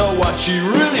enough to know what she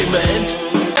really meant.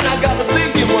 And I got to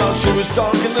thinking while she was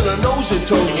talking that her nose had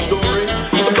told the story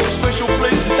of those special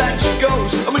places that she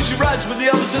goes. I mean, she rides with the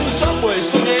others in the subway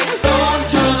singing, don't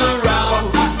turn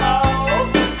around, uh-oh.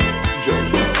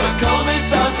 The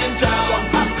commissar's in town,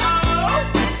 uh-oh.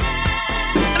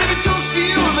 And if it talks to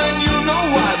you, then you know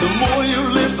why. The more you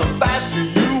live, the faster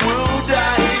you will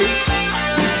die.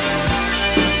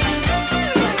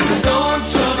 Don't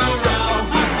turn around,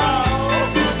 uh-oh.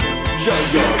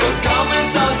 The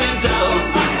commissar's in town,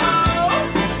 uh-oh.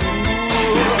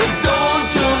 Don't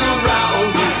turn around,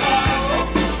 uh-oh.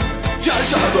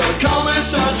 The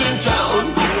commissar's in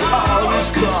town. Oh, this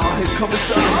car, here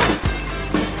commissar.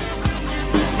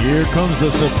 Here comes the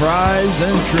surprise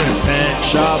entrant, Pet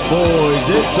Shop Boys.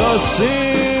 It's a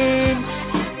sin.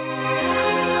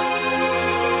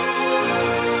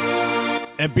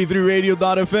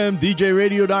 MP3radio.fm,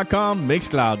 DJRadio.com,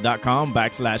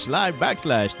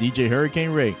 Mixcloud.com/live/DJ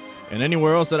Hurricane Ray. And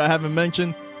anywhere else that I haven't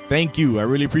mentioned, thank you. I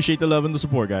really appreciate the love and the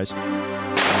support, guys.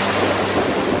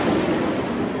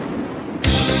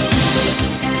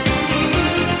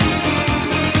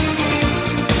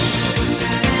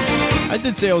 I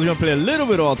did say I was going to play a little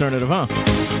bit of alternative, huh?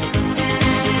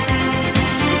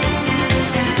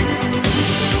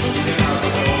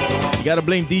 You got to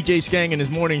blame DJ Skang and his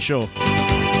morning show.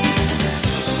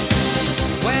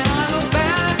 When I look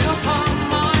back upon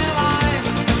my life,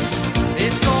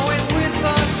 it's always with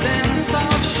a sense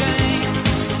of shame.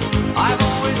 I've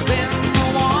always been the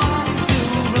one to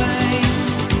blame.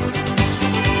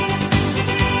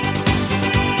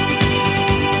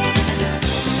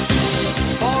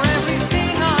 For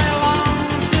everything I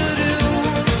long to do,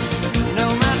 no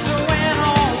matter when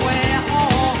or where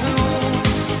or who,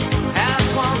 has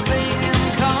one thing in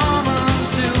common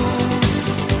too.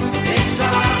 It's a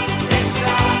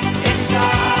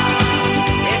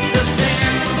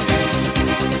sin.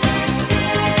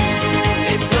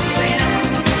 It's a sin.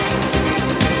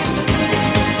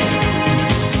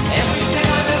 Everything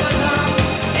I've ever done,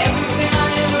 everything I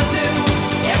ever do,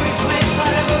 every place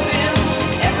I've ever been,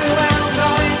 everywhere I'm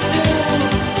going to,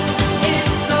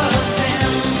 it's a sin.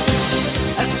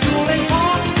 At school they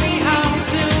taught me how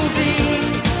to be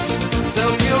so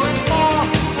pure in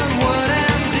thought and word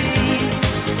and deed.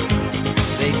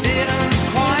 They didn't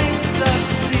quite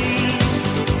succeed.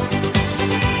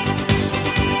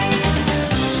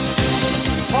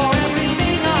 For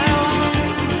everything I long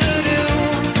to do,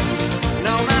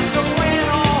 no matter when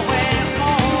or where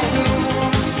or who,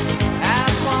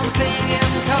 has one thing in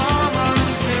common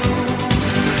too.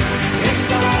 It's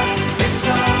a sin.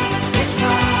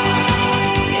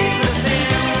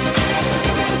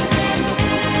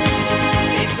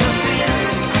 It's a sin.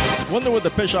 Wonder what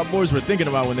the Pet Shop Boys were thinking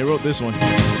about when they wrote this one.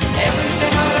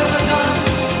 Everything I've ever done,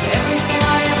 everything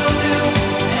I ever do,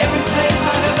 every place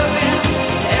I've ever been,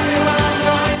 everywhere I'm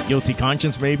going, Guilty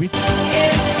conscience, maybe?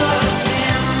 it's a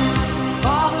sin.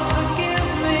 Father, forgive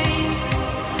me.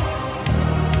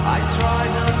 I try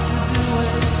not to do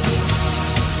it.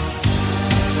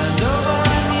 Turned over a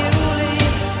new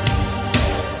leaf,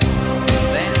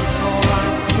 then tore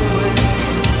right through it.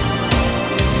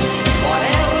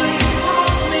 Whatever you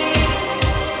taught me,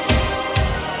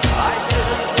 I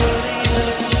didn't believe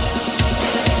it.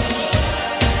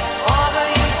 Father,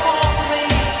 you fought me,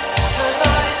 'cause I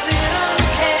didn't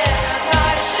care, and I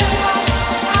still love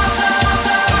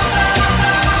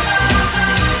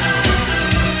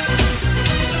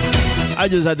I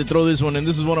just had to throw this one in.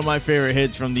 This is one of my favorite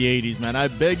hits from the 80s, man. I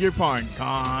beg your pardon.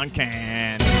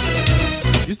 Can.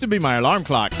 Used to be my alarm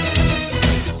clock.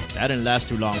 That didn't last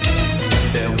too long.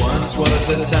 There once was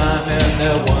a time and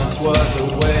there once was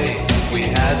a way. We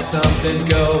had something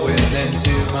going, then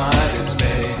to my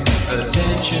dismay,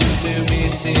 attention to me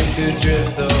seemed to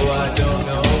drift, though I don't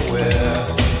know where.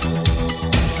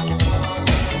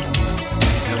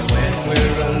 And when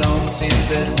we're alone, seems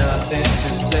there's nothing to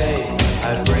say.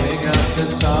 I bring up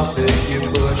the topic, you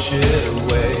push it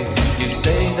away. You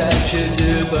say that you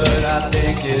do, but I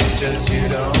think it's just you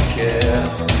don't care.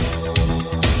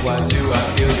 Why do I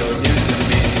feel you're using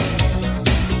me?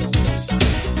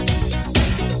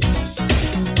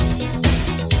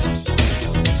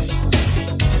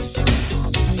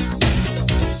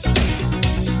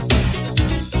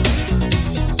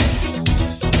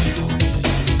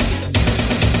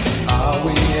 Are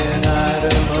we an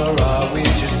item or are we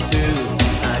just two?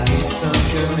 I need some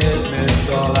commitments,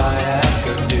 all I ask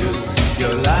of you.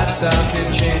 Your lifestyle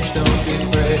can change, don't be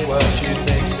afraid what you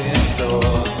think's in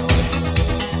store.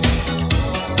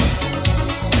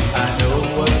 I know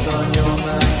what's on your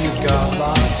mind, you've got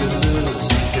lots to lose.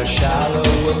 Your shallow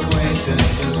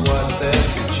acquaintance is what's there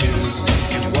to choose.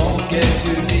 You won't get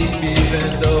too deep even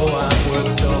though I'm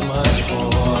worth so much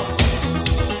more.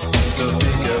 So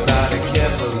think about it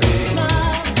carefully.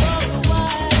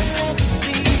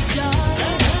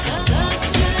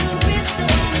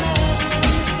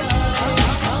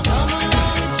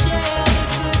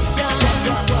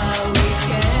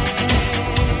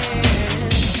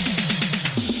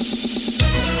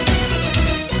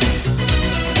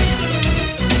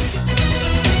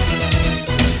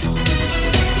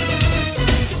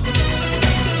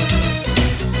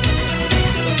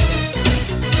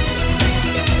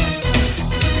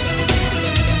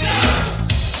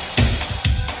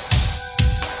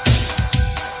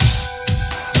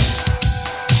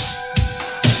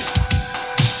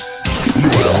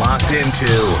 Into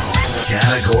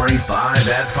Category 5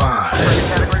 at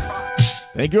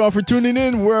 5. Thank you all for tuning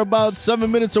in. We're about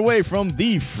 7 minutes away from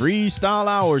the Freestyle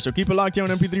Hour. So keep it locked here on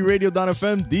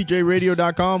mp3radio.fm,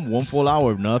 djradio.com. 1 full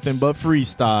hour of nothing but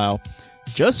freestyle.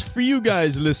 Just for you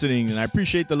guys listening. And I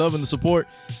appreciate the love and the support.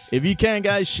 If you can,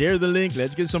 guys, share the link.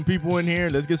 Let's get some people in here.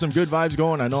 Let's get some good vibes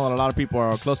going. I know a lot of people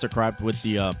are cluster-crapped with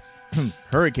the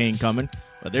hurricane coming.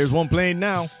 But there's one playing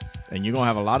now. And you're going to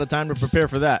have a lot of time to prepare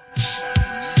for that.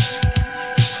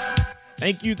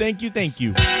 Thank you, thank you, thank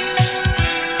you.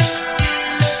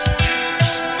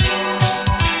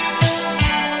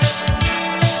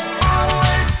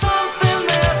 Always something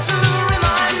there to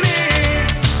remind me.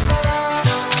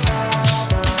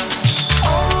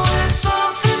 Always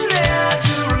something there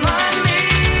to remind me.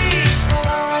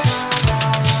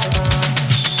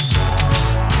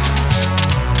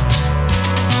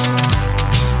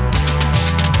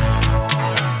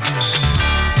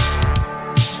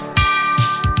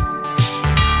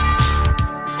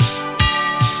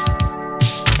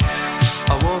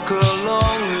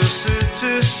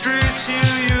 Streets you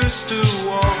used to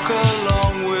walk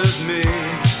along with me,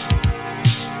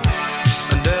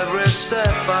 and every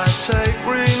step I take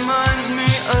reminds me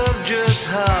of just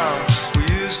how we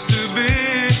used to be.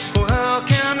 Oh, how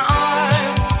can I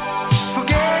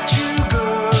forget you,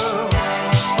 girl?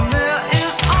 And there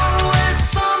is always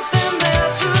something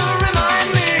there to remind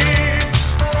me.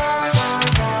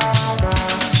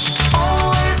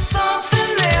 Always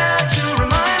something there to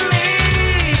remind me.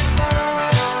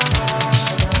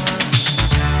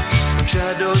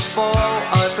 Shadows fall,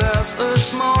 I pass a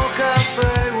small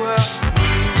cafe where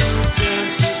we would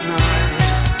dance at night.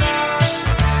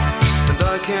 And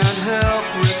I can't help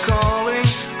recalling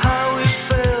how it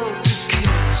felt to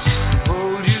kiss and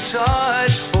hold you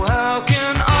tight. Oh, how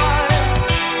can I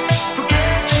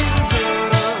forget you,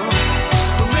 girl?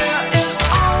 When there is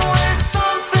always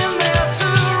something there to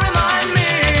remind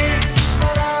me.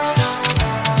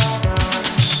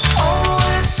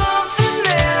 Always something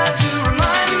there to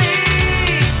remind me.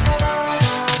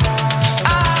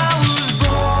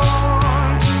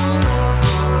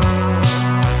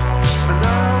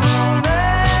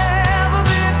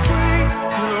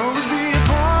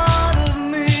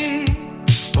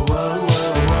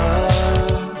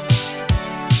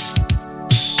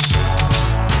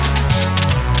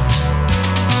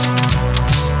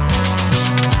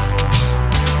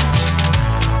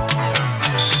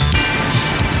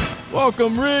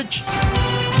 Welcome, Rich.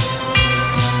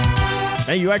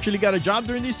 Hey, you actually got a job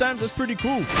during these times? That's pretty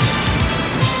cool.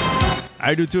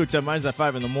 I do too, except mine's at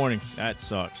 5 in the morning. That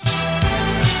sucks.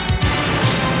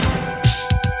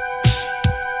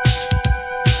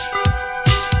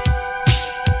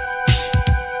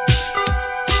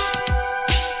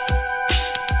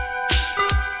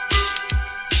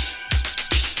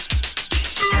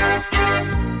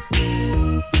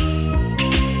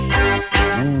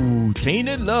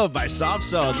 Tainted Love by Soft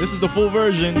Cell. This is the full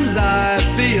version. I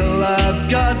feel I've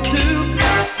got to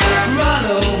run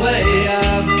away.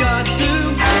 I've got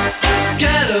to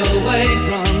get away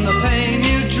from the pain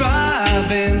you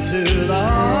drive into the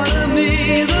heart of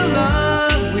me. The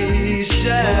love we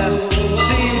share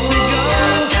seems to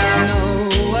go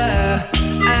nowhere,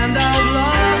 and I've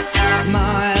lost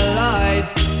my light.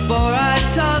 For I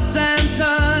toss and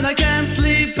turn, I can't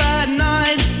sleep at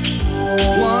night.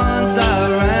 Once I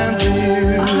ran to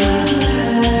you,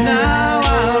 now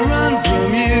I run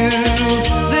from you.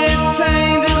 This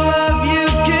tainted love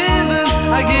you've given,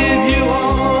 I give you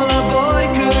all a boy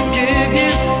could give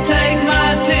you. Take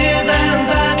my tears and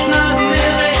that's not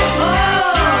nearly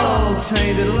all.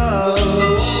 Tainted love,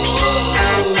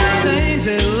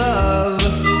 tainted love.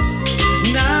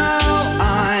 Now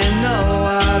I know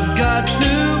I've got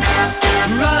to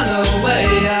run away.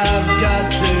 I've got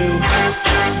to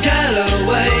get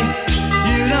away.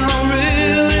 You don't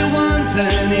really want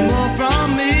any more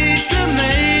from me to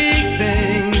make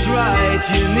things right.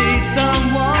 You need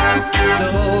someone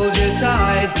to hold you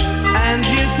tight, and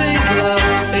you think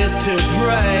love is to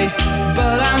pray,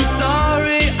 but I'm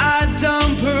sorry, I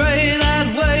don't pray that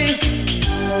way.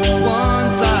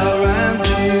 Once I ran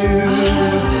to you,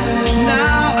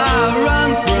 now I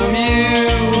run from you.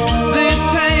 This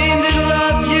tainted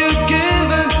love you've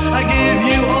given, I give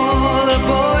you all a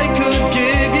boy could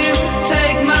give you.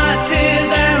 Take my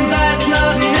tears and that's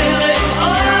not nearly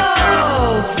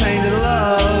all. Tainted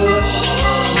love,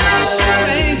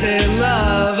 tainted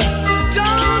love.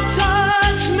 Don't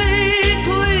touch me,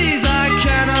 please, I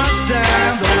cannot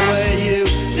stand the way you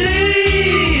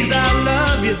tease. I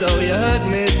love you though you hurt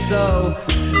me so.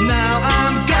 Now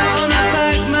I'm gonna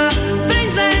pack my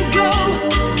things and go.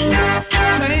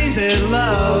 Tainted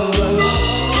love,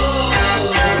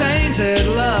 tainted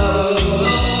love,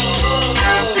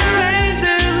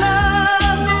 tainted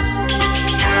love,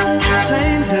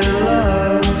 tainted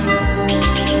love.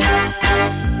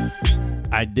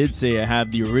 I did say I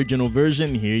have the original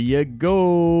version. Here you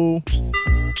go.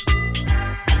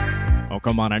 Oh,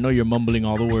 come on. I know you're mumbling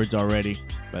all the words already,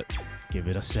 but give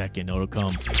it a second. It'll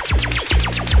come.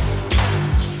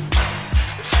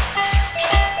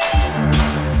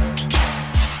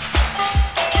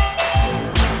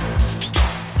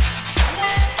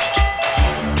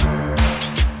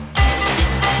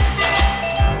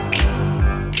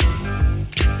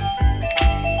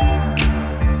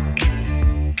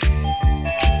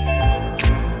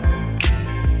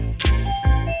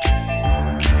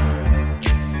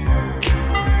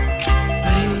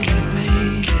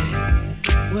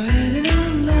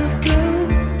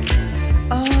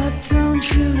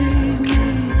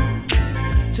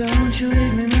 Don't you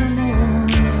leave me no more.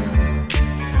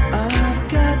 I've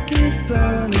got this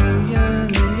burning,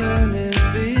 yearning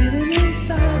feeling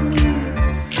inside me.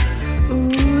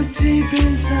 Ooh, deep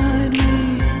inside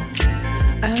me,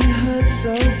 and it hurts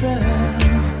so bad.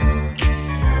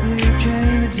 You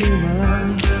came into my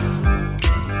life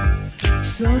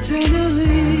so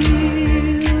tenderly,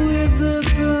 with the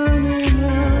burning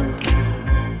love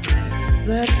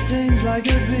that stings like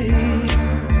a bee.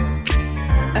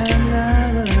 And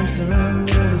now that I'm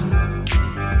surrounded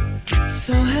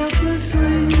so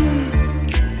helplessly,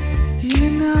 you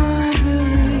know I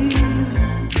believe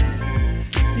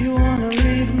you wanna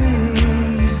leave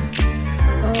me.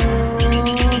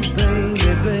 Oh,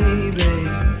 baby, baby,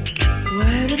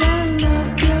 where did our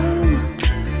love go?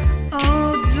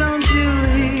 Oh, don't you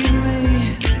leave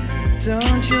me,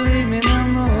 don't you leave me no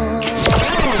more.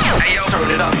 Hey, yo, turn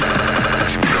it up.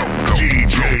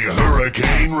 DJ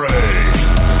Hurricane Ray.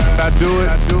 I do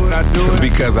it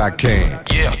because I can.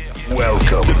 Yeah.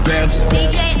 Welcome. The best.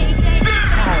 DJ.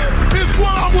 This is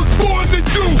what I was born to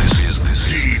do. This is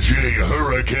DJ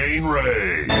Hurricane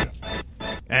Ray.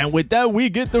 And with that, we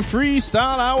get the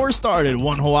freestyle hour started.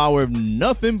 1 whole hour of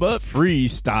nothing but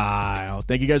freestyle.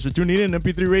 Thank you guys for tuning in.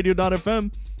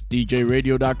 MP3radio.fm,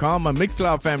 DJRadio.com, my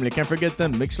Mixcloud family. Can't forget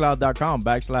them.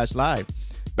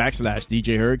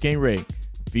 Mixcloud.com/live/DJ Hurricane Ray.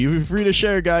 Feel free to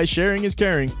share, guys. Sharing is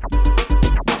caring.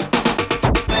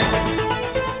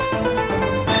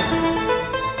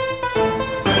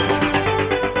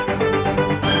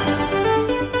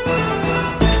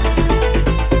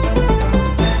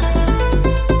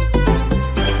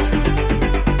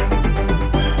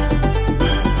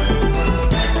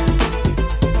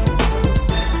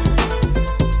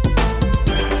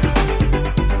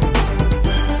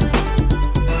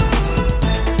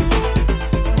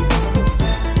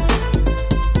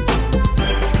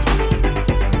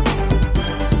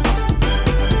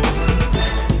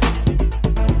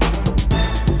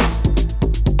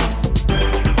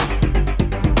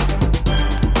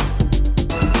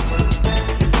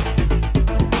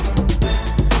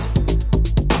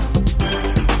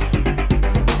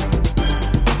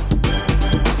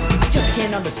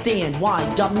 stand.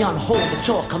 Wind up, none, hold the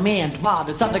chalk command. While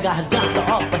this other guy has got the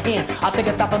upper hand. I think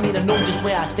it's time for me to know just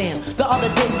where I stand. The other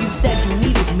day you said you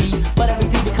needed me, but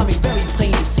everything's becoming very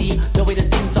plain to see. The way that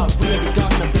things are really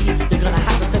gonna be, you're gonna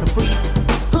have to set them free.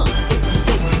 Huh, if you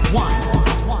say one.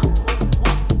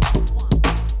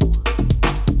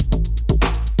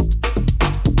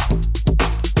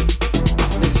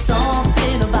 There's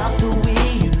something about the way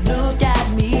you look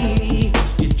at me.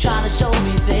 You're trying to show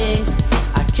me things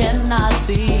I cannot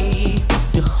see.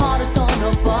 Your heart is torn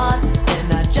apart,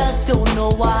 and I just don't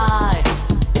know why.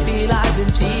 If he lies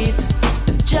and cheats,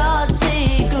 then just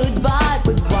say goodbye.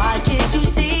 But why can't you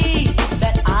see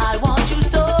that I want you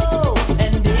so?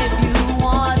 And if you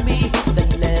want me, then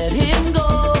let him go.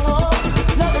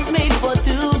 Love is made for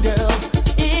two, girl.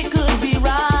 It could be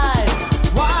right.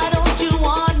 Why don't you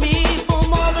want me for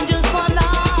more than just one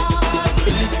night?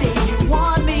 If you say you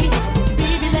want me,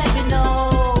 baby, let me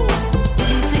know. If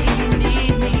you say you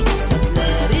need me, just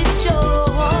let it show.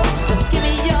 Just give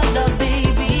me your love,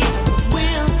 baby.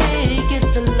 We'll take it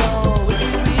slow. If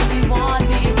you really want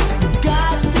me, you've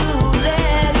got to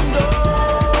let it go.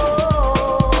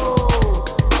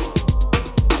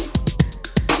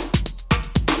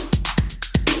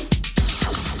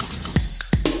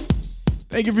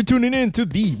 Thank you for tuning in to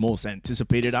the most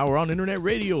anticipated hour on internet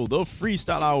radio, the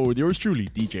Freestyle Hour with yours truly,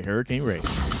 DJ Hurricane Ray.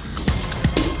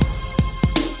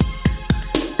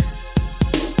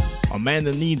 A man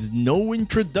that needs no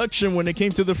introduction when it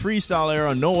came to the freestyle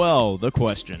era, Noel, the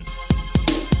Question.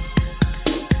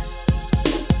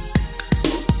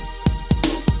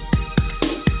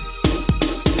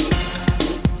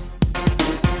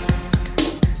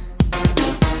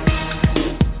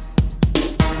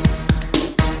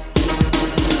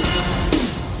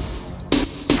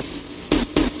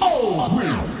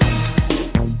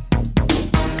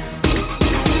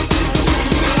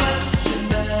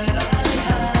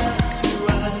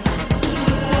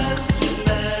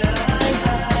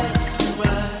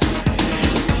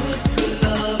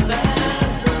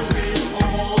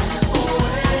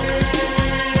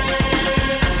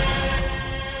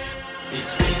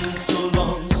 It's been so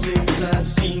long since I've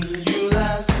seen you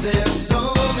last. There's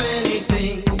so many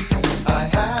things I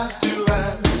have to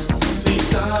ask. Please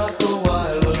stop a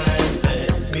while and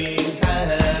let me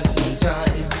have some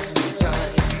time.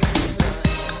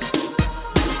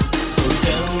 So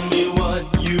tell me what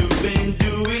you've been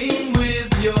doing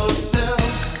with yourself.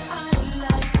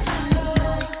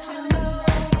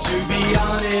 To be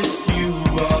honest, you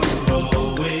are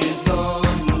always on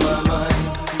my mind.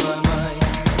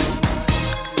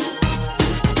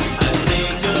 I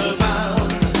think about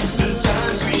the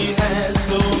times we had,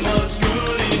 so much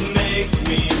good it makes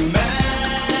me mad.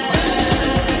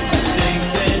 To think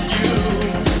that you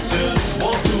just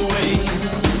walked away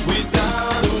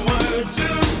without a word to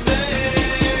say.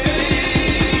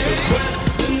 The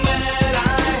question that I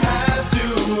have to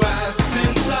ask,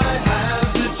 since I have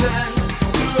the chance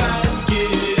to ask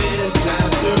it, is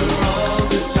after all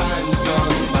this time's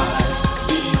gone by,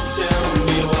 please tell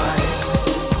me why.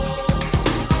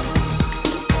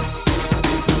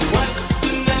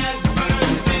 Question that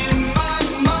burns in my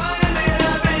mind and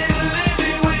I've been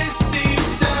living with deep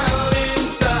down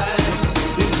inside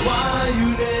is why you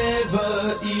never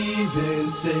even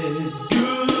said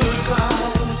goodbye.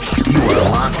 You are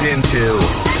locked into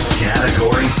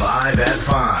Category 5 at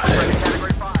 5.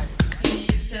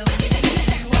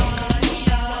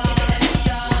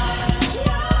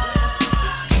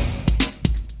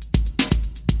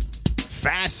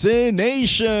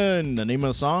 Fascination, the name of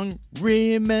the song.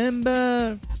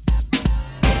 Remember,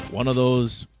 one of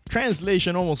those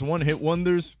translation almost one-hit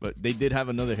wonders, but they did have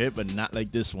another hit, but not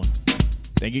like this one.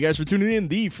 Thank you guys for tuning in.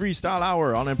 The Freestyle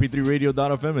Hour on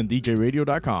mp3radio.fm and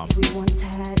djradio.com. We once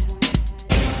had,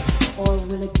 or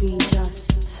will it be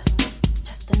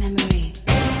just a memory?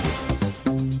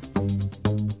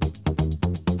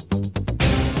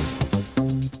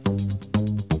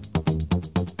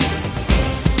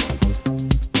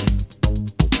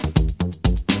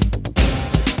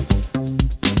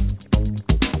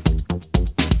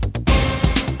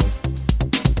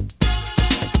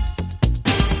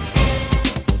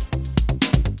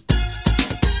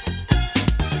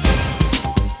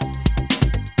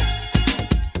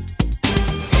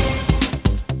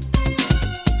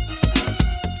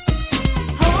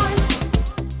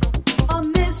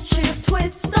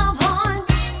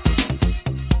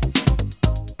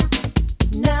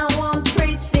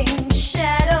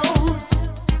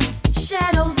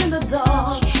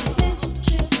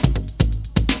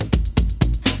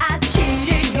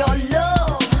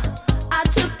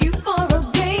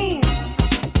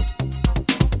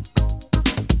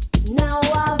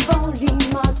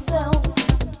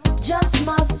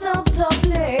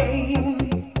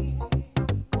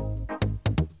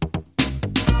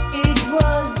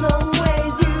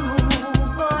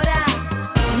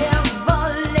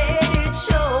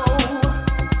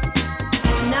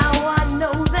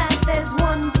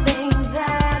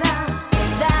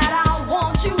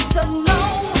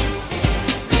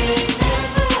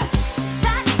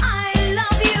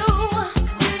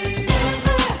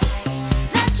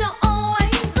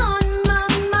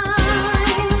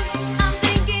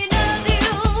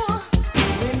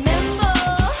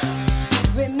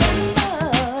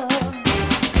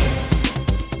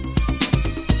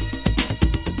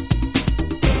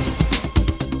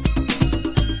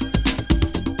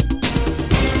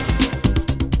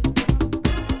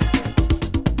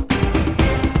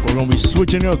 we're gonna be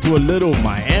switching it up to a little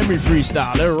Miami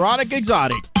freestyle, erotic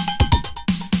exotic.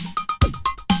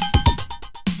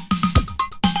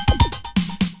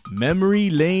 Memory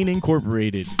Lane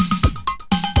Incorporated.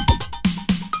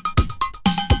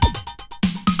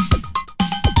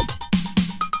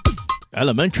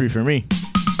 Elementary for me.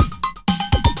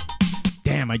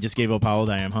 Damn, I just gave up how old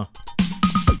I am, huh?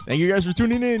 Thank you guys for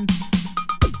tuning in.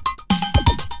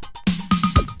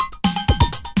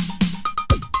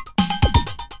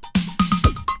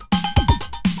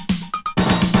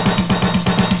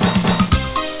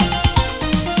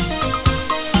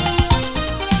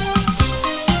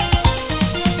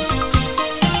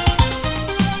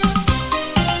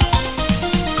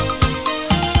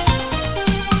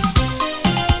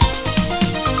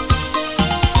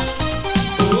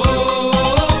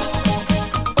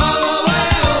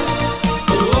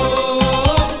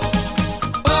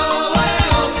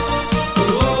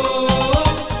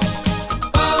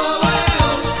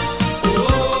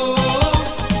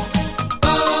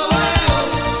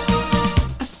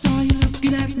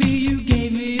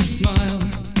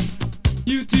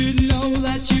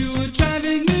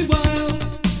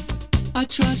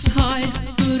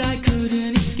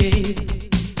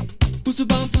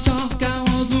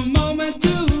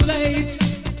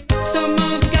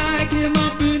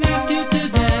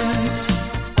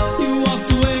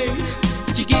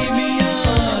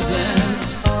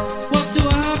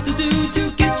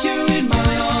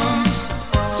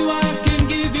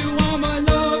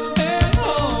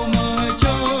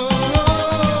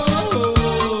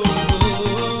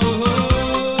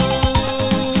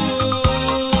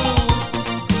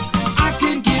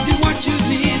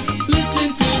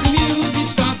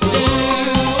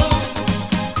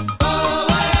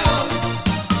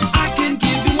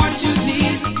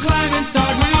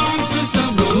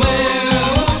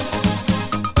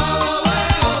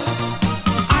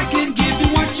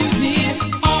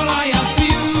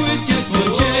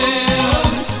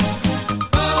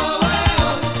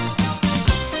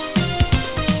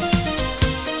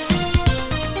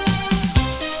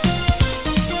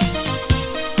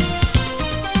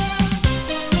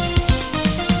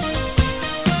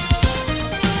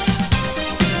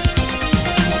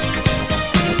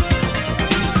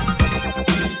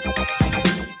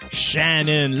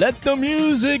 Shannon, let the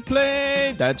music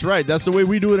play. That's right. That's the way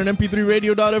we do it on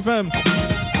mp3radio.fm.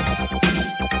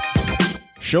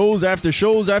 Shows after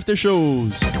shows after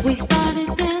shows. We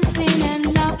started dancing and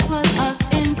love put us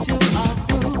into a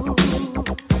groove.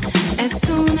 As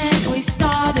soon as we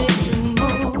started to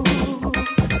move,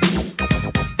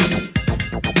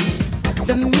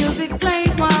 the music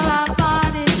played while our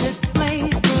bodies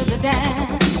displayed through the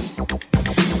dance.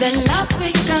 Then love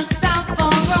picked us out for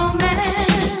romance.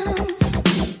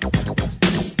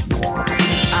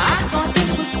 I thought it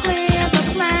was clear the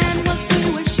plan was we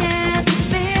would share this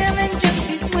feeling just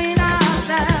between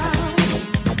ourselves.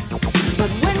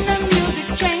 But when the music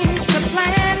changed, the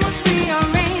plan was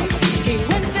rearranged. He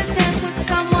went to dance with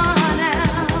someone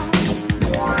else.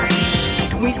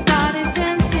 We started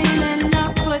dancing and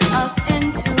love put us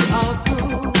into a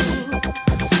groove.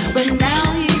 But now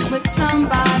he's with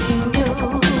somebody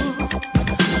new.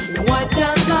 What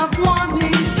does love want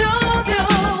me to do?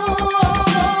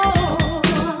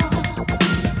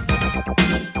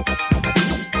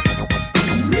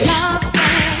 Love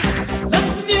said, let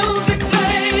the music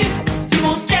play. You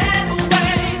won't get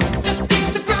away. Just keep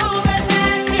the groove and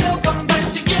then he'll come back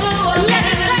to you again.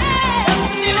 Let the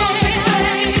music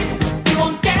play. You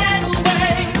won't get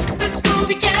away. This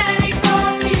groovy candy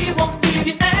dog, he won't leave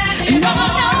you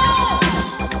anymore.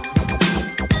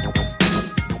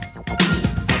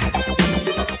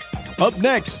 Up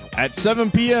next at 7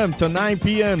 p.m. to 9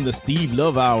 p.m. the Steve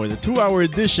Love Hour, the 2-hour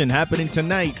edition happening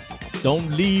tonight.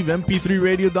 Don't leave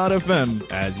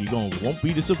mp3radio.fm as you won't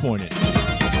be disappointed.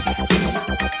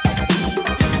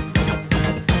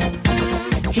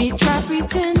 He tried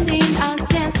pretending our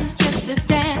dance is just a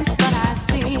dance, but I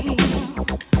see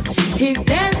he's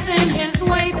dancing his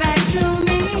way back to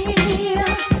me.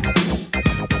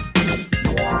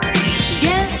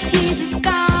 Yes, he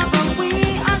discovered we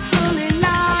are truly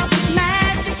lovers,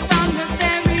 magic from the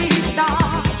very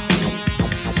start.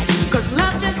 'Cause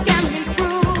love just can't be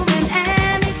proven,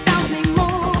 and it got me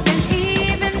moving,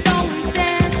 even though we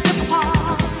danced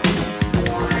apart.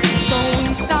 So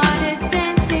we started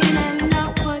dancing and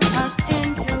love put us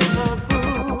into the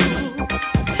groove.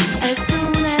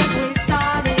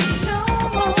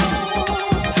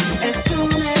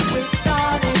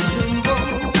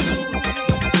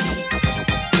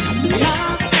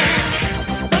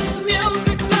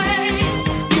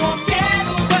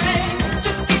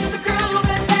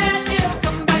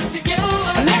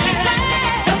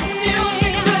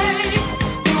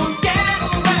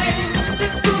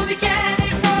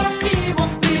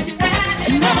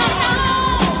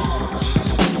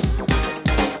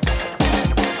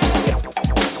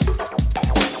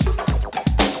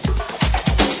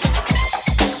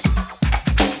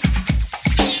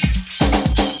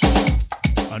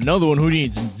 Another one who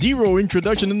needs zero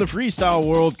introduction in the freestyle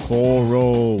world,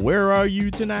 Coro. Where are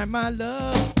you tonight, my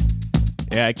love?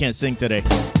 Yeah, I can't sing today.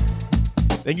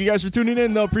 Thank you guys for tuning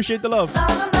in, though. Appreciate the love.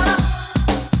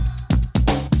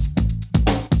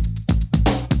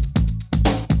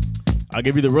 I'll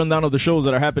give you the rundown of the shows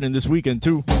that are happening this weekend,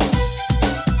 too.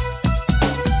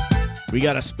 We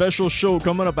got a special show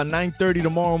coming up at 9:30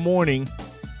 tomorrow morning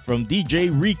from DJ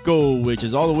Rico, which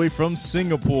is all the way from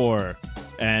Singapore.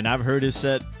 And I've heard his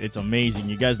set. It's amazing.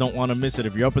 You guys don't want to miss it.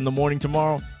 If you're up in the morning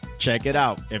tomorrow, check it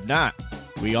out. If not,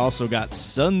 we also got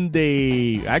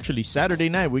Saturday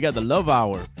night, we got the Love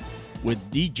Hour with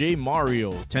DJ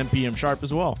Mario, 10 p.m. sharp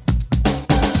as well.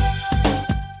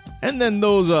 And then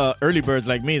those early birds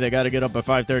like me that got to get up at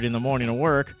 5:30 in the morning to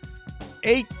work,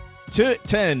 8 to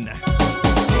 10.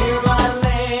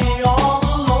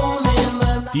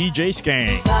 DJ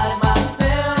Skang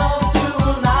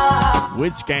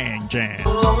with Skang Jam.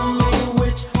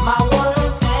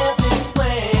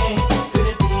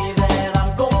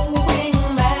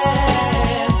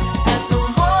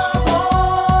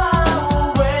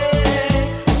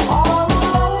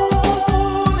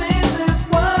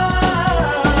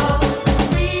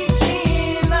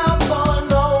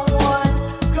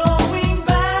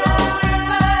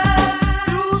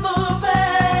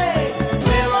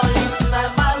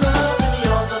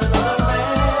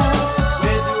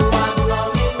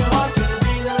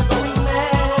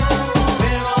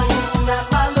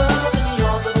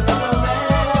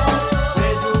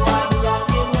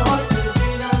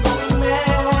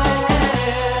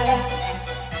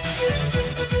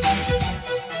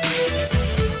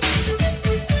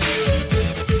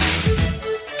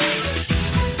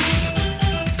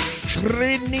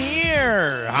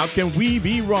 How can we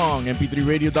be wrong?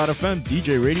 mp3radio.fm,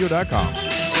 djradio.com.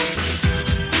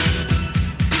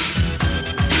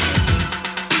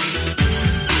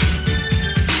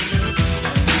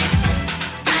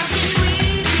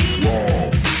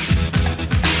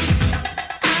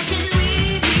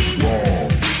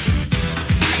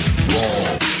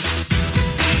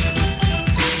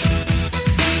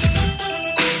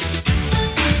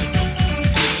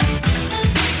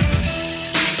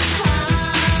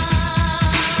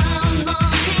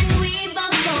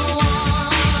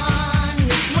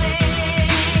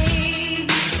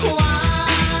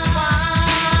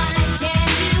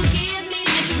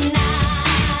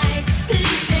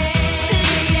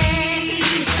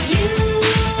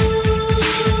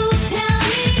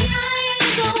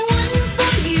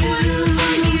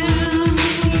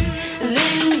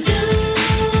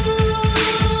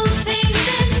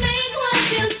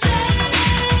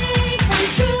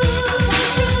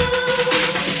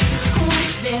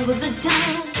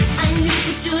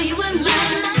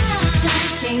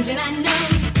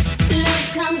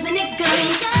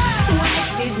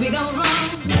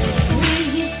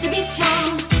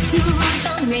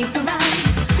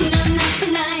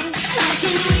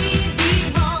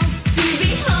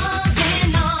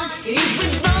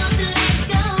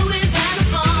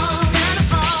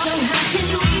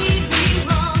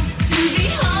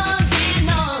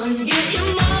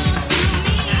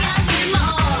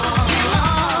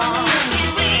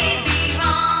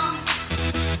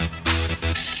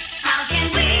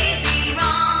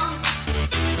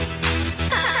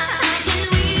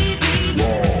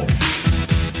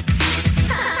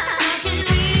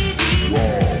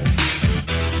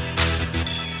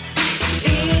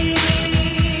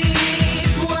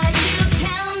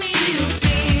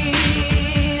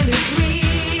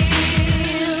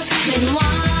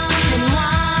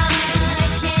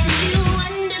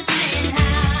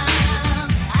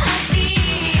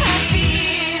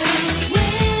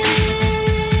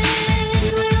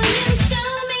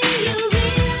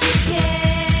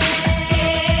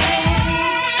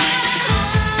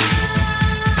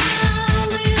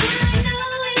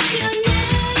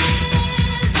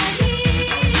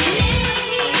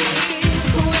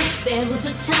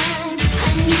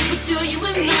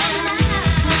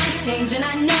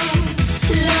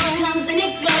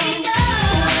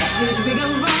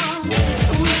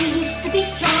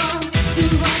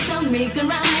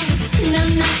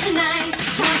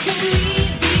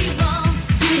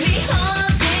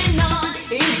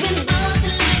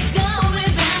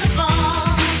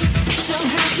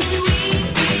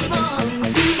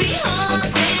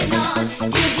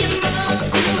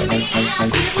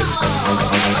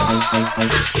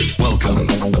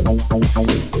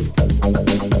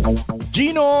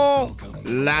 Gino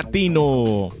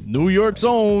Latino, New York's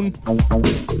own.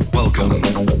 Welcome.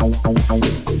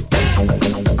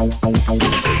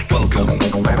 Welcome.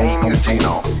 My name is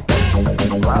Gino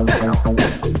Latino.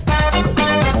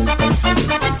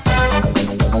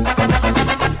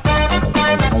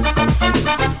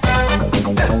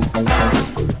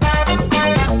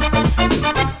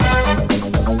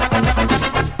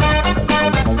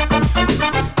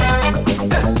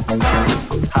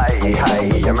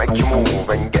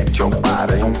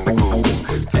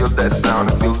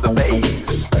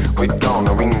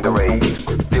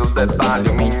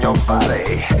 in your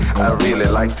body. I really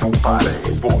like to party.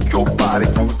 Walk your body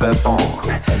to the bone.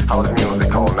 House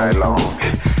music all night long.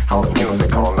 House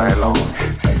music all night long.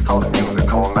 House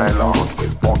music all night long.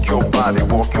 Walk your body,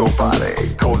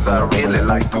 cause I really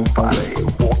like to party.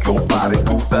 Walk your body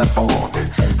to the bone.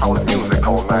 House music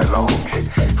all night long.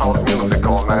 House music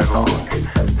all night long.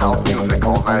 House music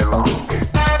all night long.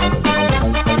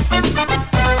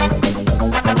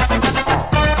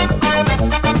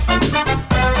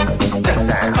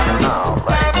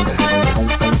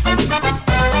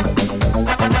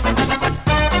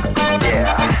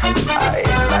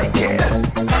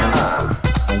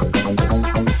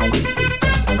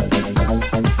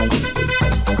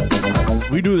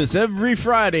 We do this every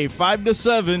Friday, 5 to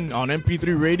 7 on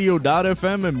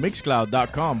mp3radio.fm and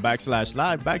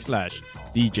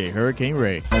mixcloud.com/live/DJ Hurricane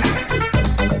Ray.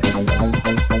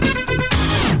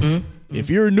 If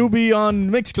you're a newbie on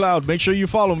Mixcloud, make sure you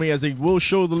follow me as it will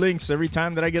show the links every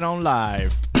time that I get on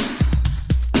live.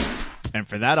 And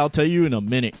for that, I'll tell you in a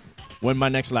minute when my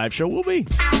next live show will be.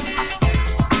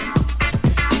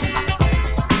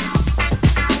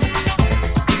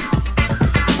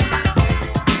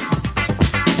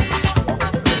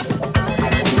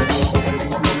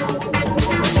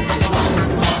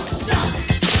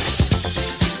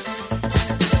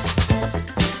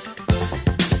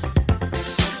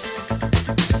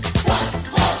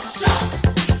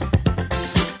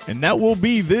 And that will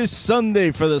be this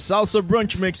Sunday for the Salsa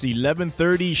Brunch Mix,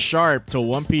 11:30 sharp to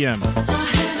 1 p.m.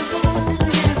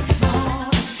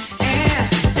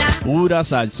 Pura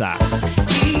salsa.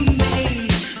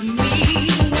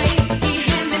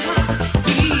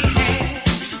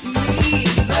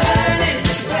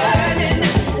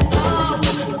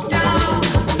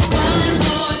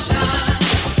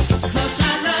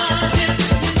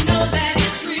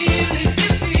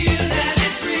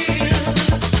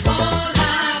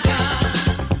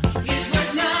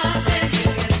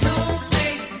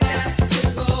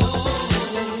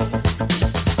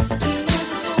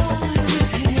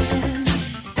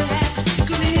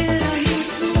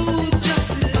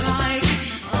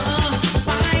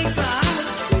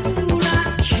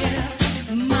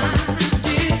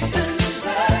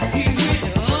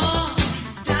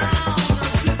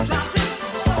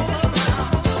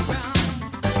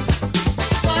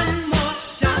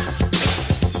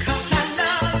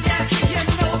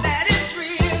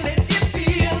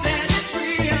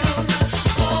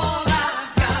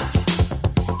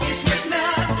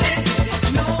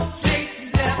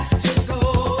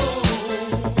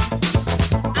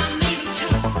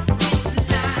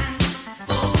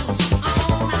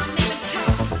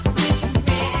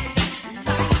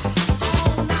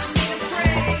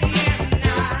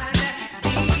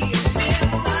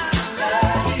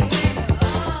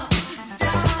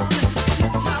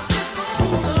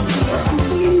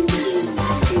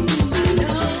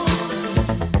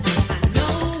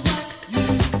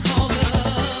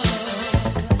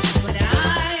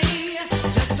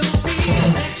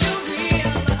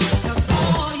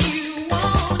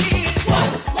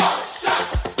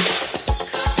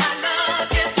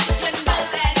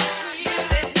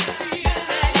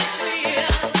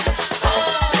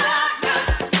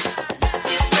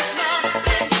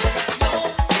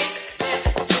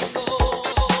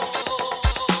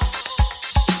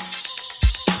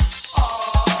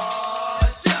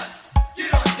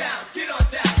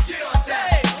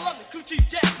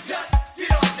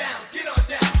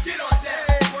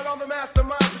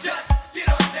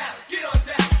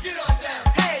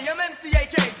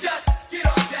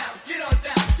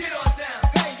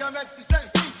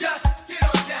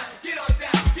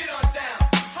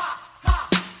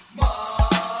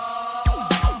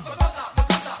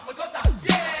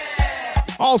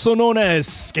 Also known as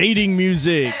skating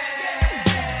music.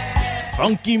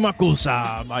 Funky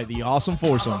Makusa by the Awesome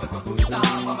Foursome.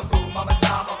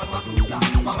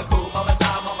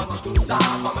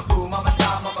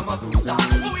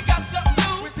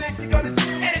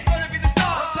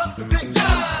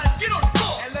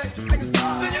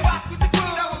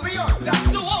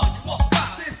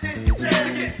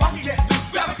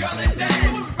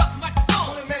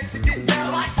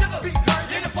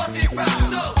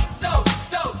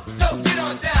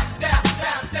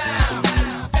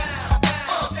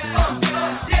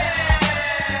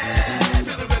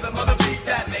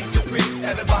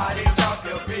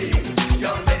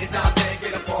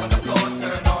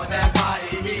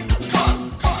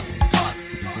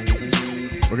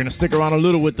 We're gonna stick around a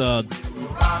little with the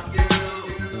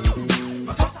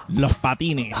Los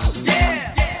Patines.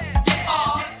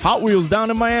 Hot Wheels down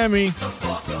in Miami.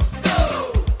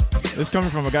 This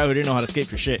coming from a guy who didn't know how to skate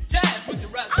for shit.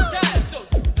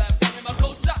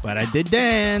 but I did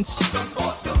dance.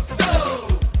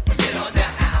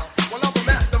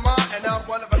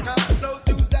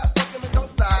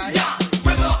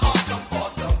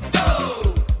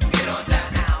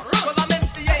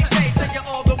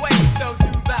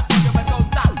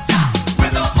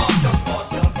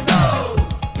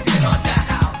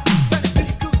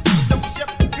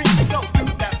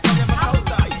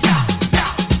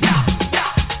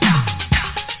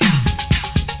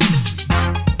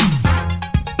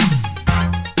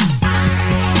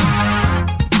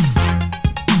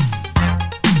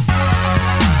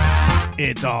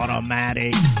 It's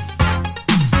automatic.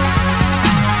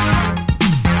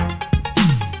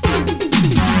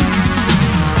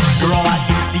 Girl, I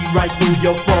can see right through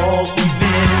your false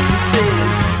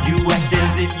defenses. You act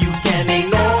as if you can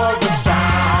ignore the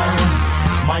sound.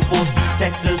 My force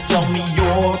detectors tell me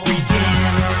you're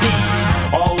pretending.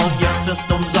 All of your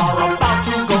systems are about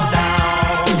to go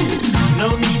down. No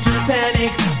need to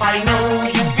panic, I know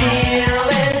you feel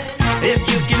it. If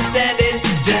you can stand it,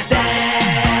 just dance.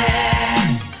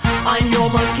 I'm your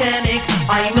mechanic,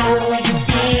 I know you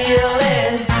feel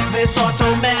it. This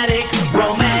automatic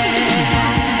romance,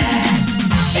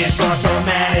 it's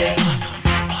automatic.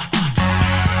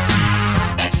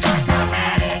 It's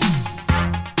automatic.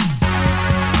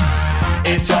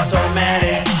 It's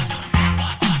automatic.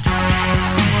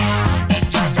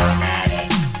 It's automatic.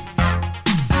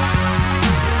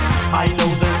 I know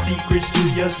the secrets to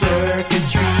your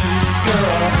circuitry,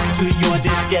 girl. To your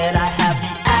diskette I have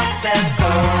the access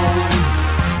code.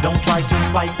 Don't try to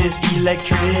fight this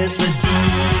electricity,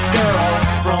 girl.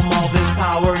 From all this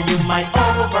power you might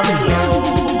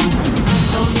overload.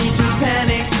 No need to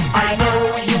panic, I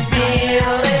know you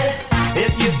feel it.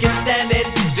 If you can stand it,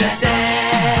 just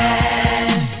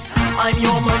dance. I'm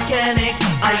your mechanic,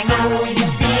 I know you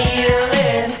feel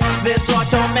it. This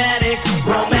automatic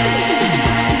romance,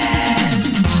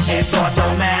 it's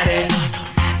automatic.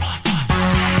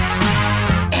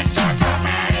 It's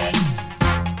automatic.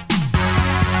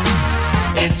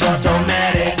 It's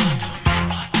automatic.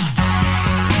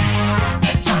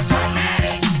 It's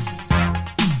automatic.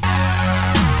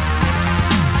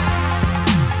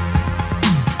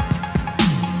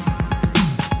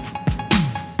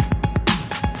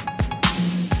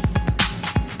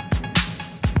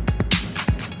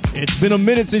 It's been a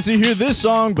minute since you hear this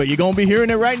song, but you're gonna be hearing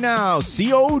it right now.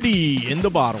 COD in the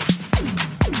bottle.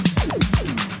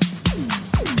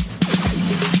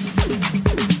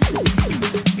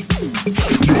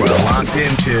 You are locked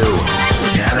into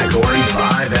Category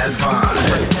 5 at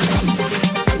 5.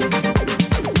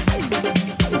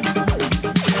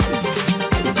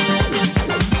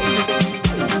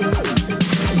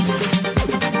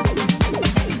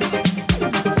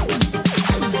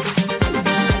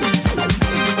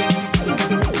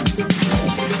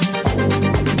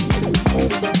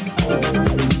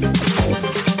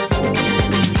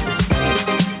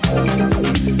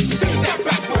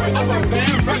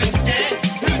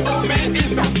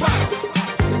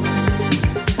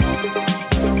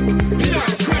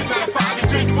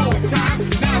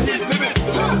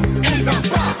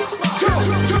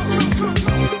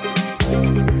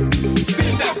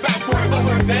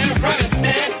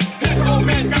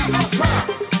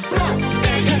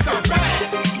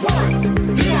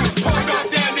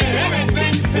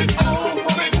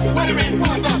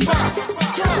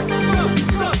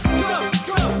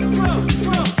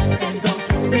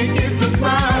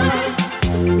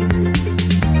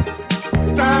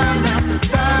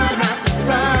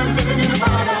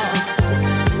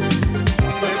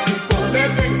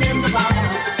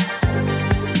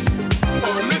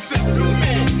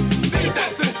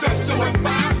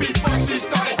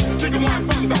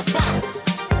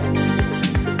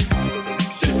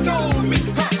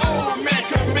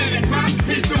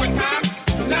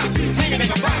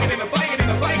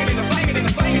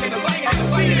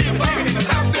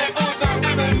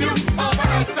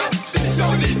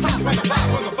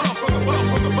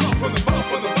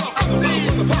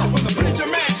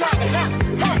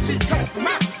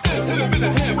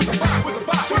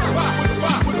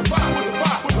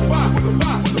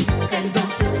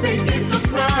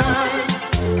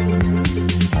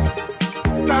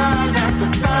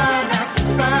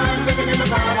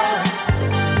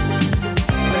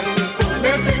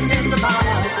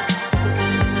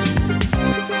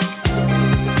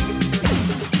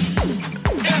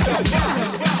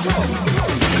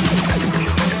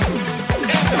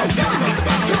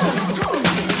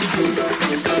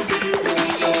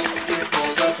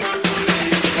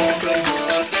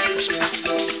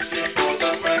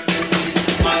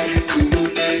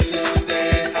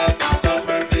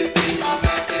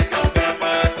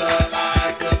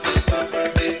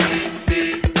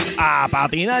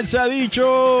 patinar se ha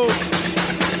dicho.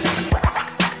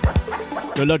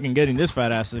 Good luck in getting this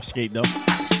fat ass to skate though.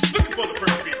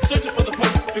 Searching for the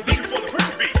perfect beat.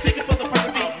 Seeking for the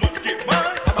perfect beat. I must get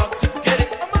mine. I'm about to get it.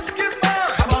 I must get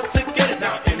mine. I'm about to get it.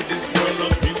 Now in this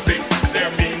world of music, there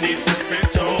are many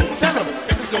different tones. Tell them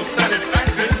if it's no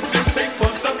satisfaction, just take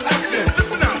for some action.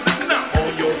 Listen now, listen now.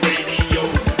 On your radio,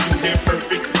 you hear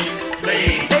perfect beats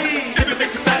played. Hey. If it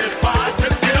makes you satisfied,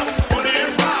 just get up on it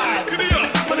and ride. Give it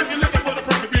up. But if you're looking for the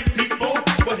perfect beat, people,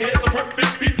 well here's a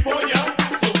perfect beat for ya.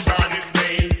 So Sonic's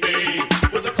made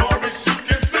with the chorus you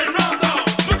can say round up.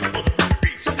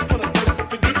 Searching for the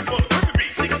perfect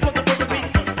beat. Seeking for the perfect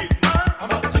beat. I'm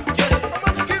about to get it. I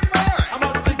must get mine. I'm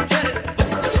about to get it.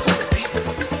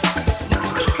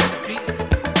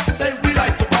 Say we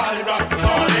like to party, rock the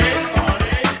party.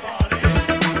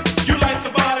 You like to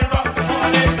party, rock the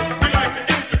party. We like to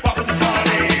MC pop the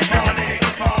party.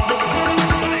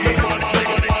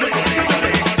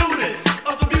 Students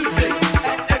of the music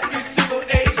at every single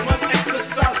age must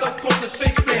exercise the course of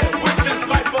Shakespeare, which is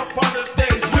life upon the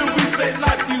stage. When we say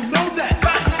life, you know that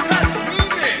life has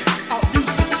meaning. Our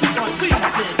music keep on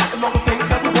pleasing. The more things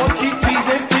that we want, keep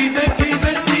teasing.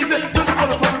 Looking for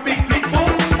the perfect beat, people.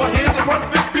 Well, here's a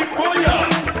perfect beat for ya.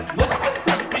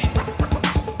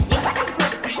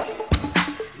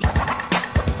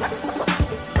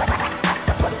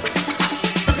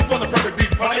 Looking for the perfect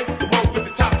beat party, the one with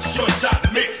the top short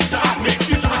shot mix.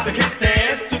 Futuristic hit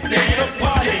dance to dance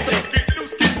party. Get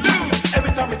loose.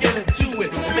 Every time we get into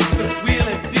it, it makes us wheel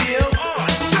and deal.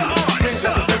 Brings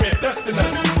out the very best in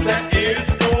us. That is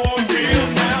for real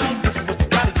now. This is what you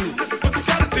gotta do. This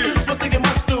is what you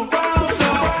must do.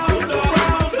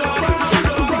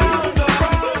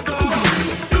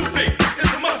 Music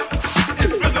is a must.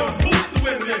 It's rhythm, moves the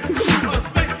women. A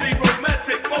spacey,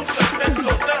 romantic motion that's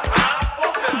so that high.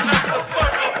 Often let us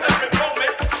burn up every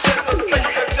moment. There's a space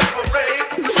that never rain.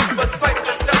 A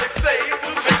psychedelic shade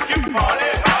to make you party,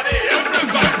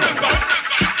 everybody.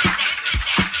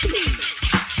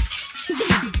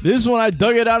 This one I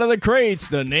dug it out of the crates.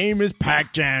 The name is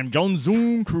Pac Jam, John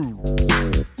Zoom Crew.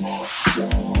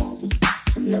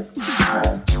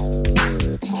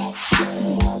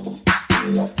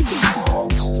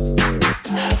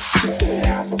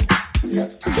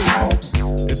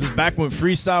 This is back when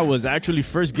freestyle was actually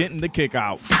first getting the kick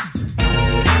out.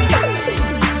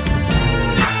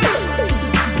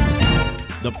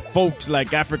 The folks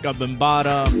like Africa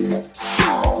Bambaataa,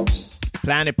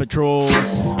 Planet Patrol,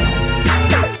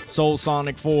 Soul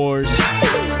Sonic Force,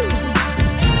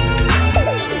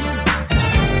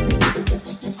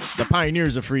 the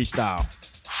pioneers of freestyle.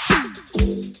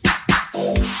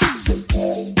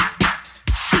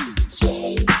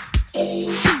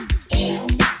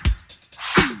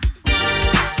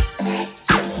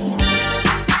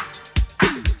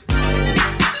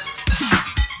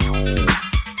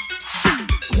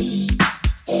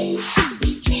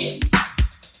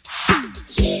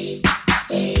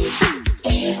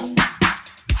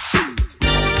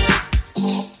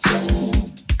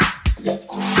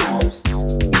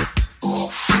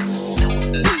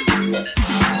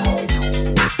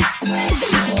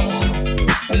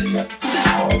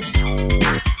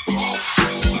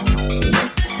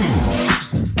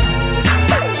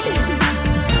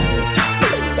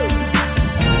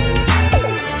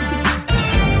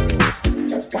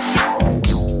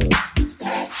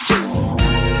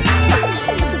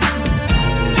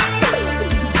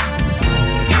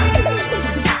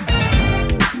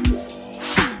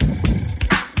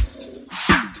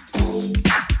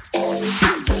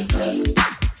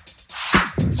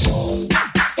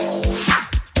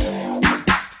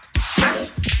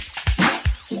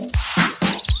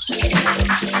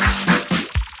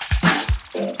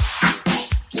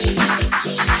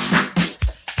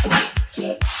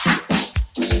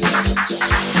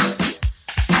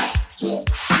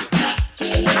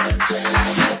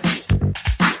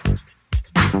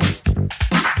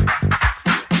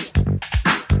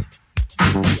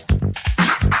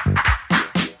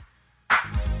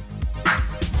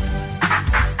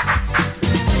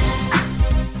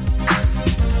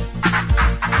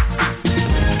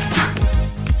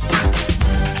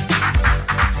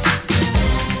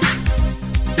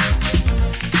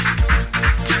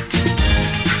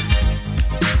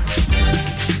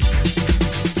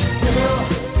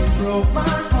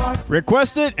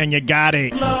 Request it and you got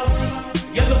it. Love,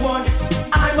 you're the one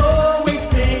I'm always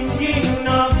thinking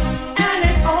of. And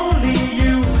if only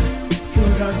you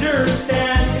could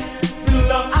understand the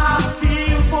love I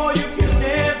feel for you can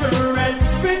never end.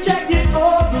 Rejected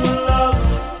all the love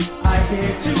I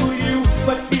give to you,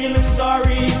 but feeling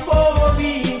sorry for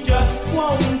me just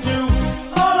won't do.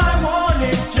 All I want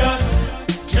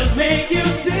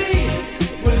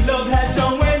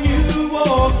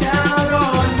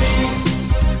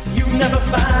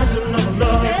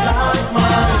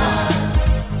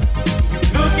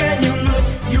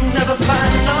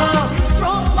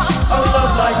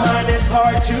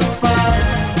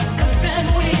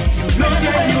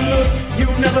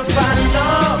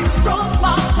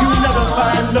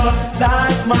love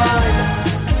like mine.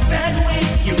 And when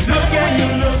you look and you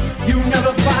look, you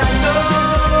never find love.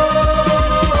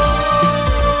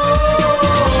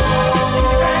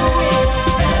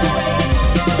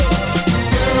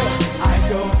 Girl, I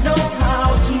don't know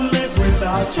how to live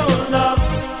without your love.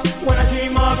 When I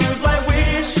dream of you's like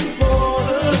wishing for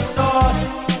the stars.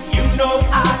 You know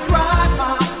I cry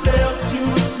myself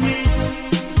to sleep,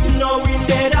 knowing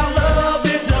that our love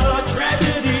is a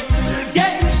tragedy.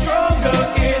 Getting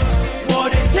stronger is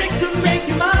what it takes to make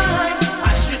you mine.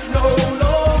 I should no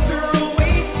longer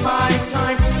waste my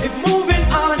time. If moving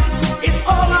on, it's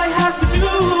all I have to do.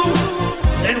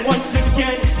 Then once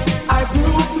again, I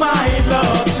prove my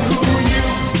love to you.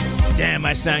 Damn,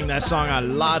 I sang that song a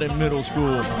lot in middle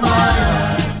school.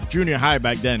 Junior high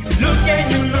back then. Look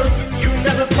and you look, you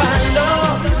never find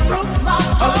love.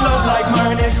 A love like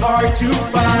mine is hard to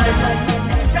find.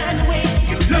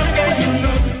 You look and you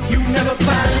look, you never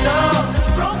find love.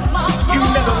 You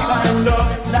never find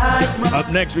love like mine. Up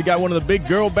next, we got one of the big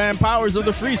girl band powers of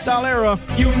the freestyle era.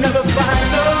 You never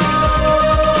find love.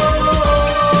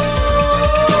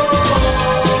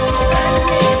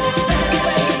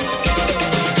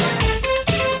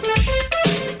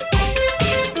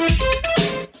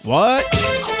 What?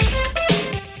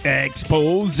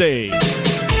 Expose.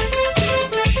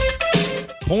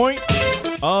 Point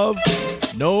of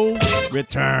no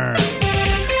return.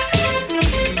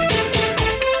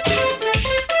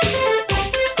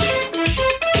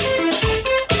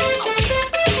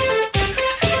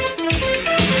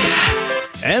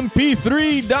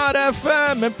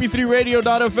 MP3.fm,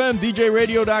 MP3radio.fm,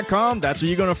 DJRadio.com. That's where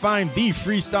you're going to find the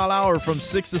Freestyle Hour from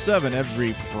 6 to 7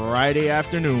 every Friday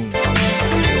afternoon.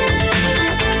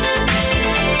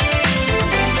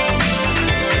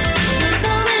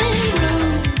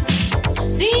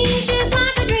 Seems just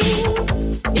like a dream.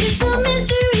 It's a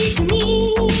mystery to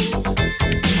me.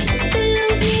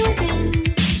 Fills me within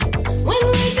when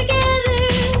we're together.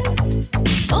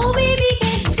 Oh, baby,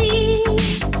 can't you see? I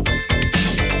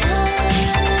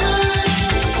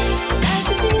like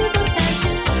to feel the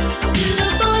passion to the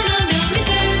point of no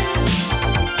return.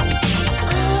 I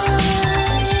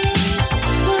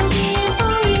will be in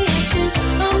for reaction.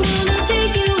 I'm gonna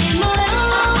take you in my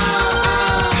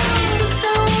arms. It took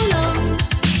so long.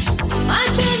 I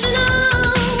treasure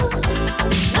now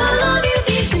the love you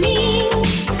give to me,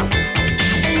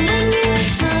 and when you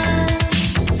smile,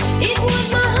 it was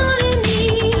my heart in me.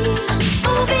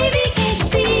 Oh, baby, can't you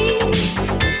see?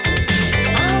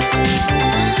 I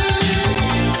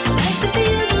like to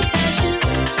feel the passion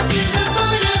to the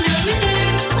point of no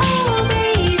return. Oh,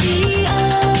 baby, I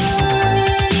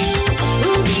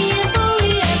will be in for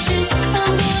reaction.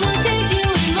 I'm gonna take you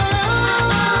in my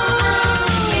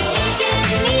arms. You're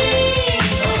taking me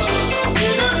to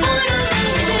the point of no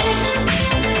return.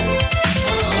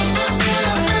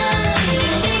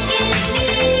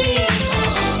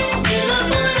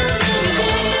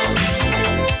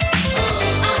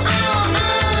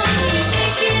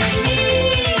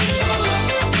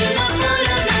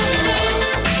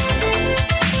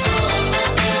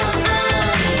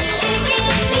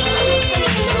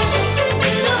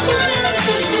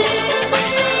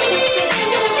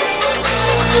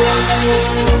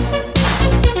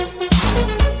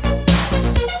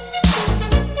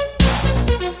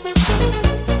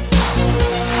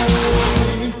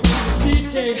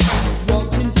 City,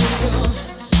 walked into the door.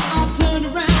 I turned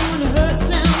around when I heard the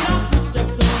sound of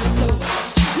footsteps on the floor.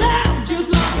 Loud, just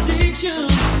like addiction.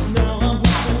 Now I'm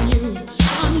hooked on you.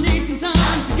 I need some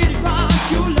time to get it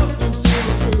right. Your love's gonna see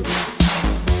me through.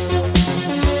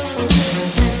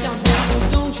 Can't stop now,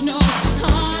 don't you know? I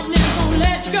never gonna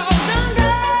let you go. Don't go.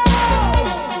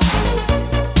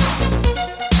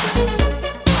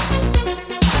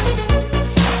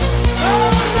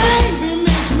 Oh, baby,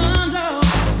 make your mind up.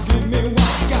 Give me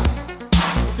what you got.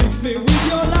 Fix me with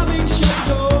your loving, shut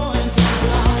the door and turn it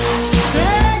out.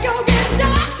 Hey, go get the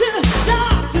doctor.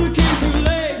 Doctor came too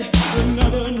late.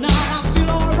 Another night I feel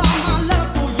alright. My love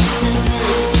for you can't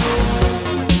wait.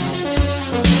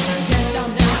 Can't stop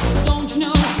now, don't you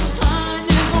know? I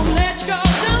never gonna let you go.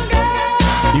 Don't go.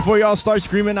 Before y'all start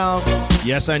screaming out,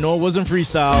 yes, I know it wasn't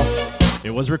freestyle.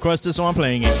 It was requested, so I'm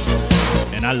playing it.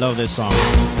 And I love this song.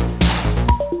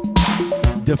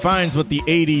 Defines what the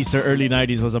 80s to early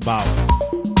 90s was about.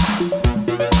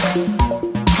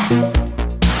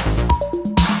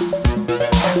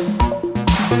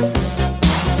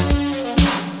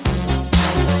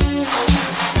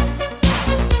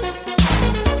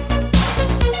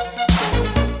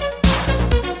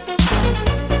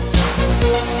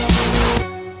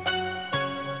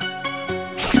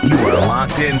 You are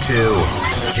locked into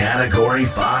Category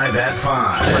 5 at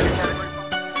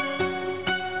 5.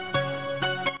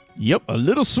 Yep, a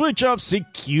little switch up.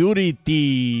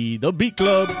 Security, the Beat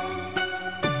Club.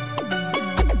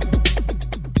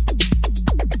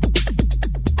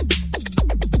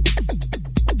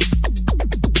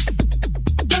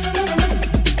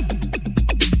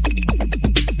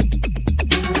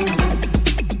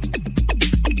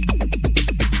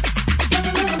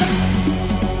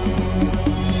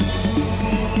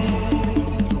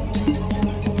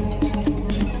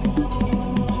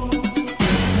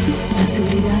 La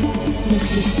seguridad no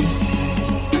existe.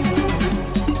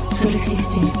 Solo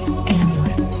existe el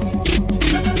amor.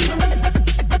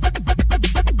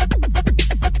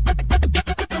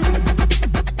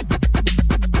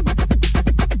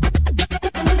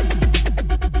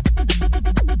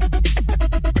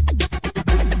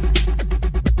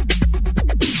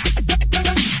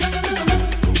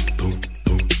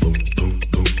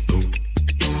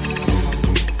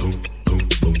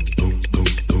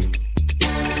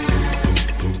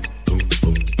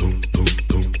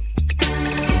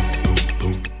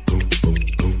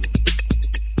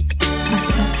 A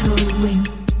subtle wing,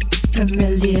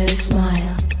 familiar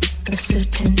smile, a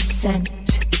certain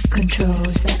scent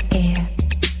controls the air.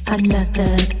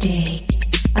 Another day,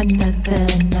 another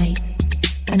night,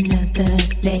 another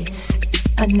place,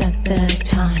 another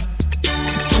time.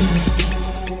 Security,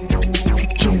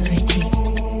 security,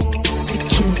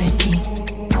 security,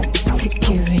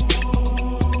 security,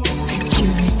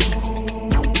 security,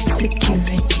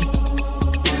 security,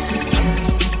 security.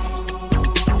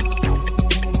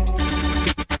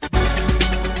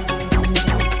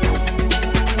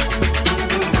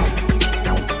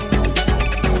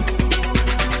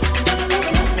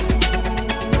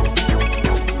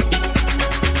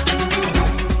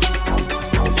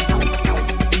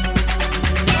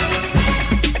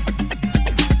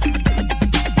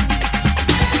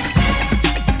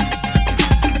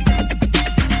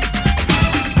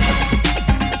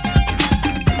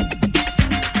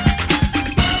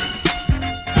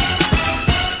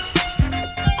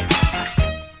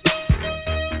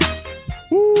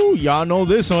 Ooh, y'all know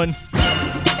this one.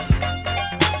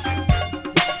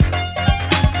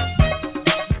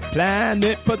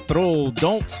 Planet Patrol,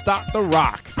 Don't Stop the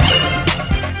Rock.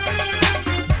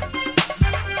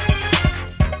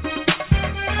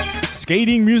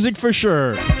 Skating music for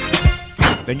sure.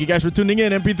 Thank you guys for tuning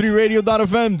in.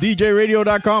 MP3radio.fm,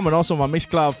 DJRadio.com, and also my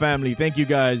Mixcloud family. Thank you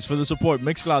guys for the support.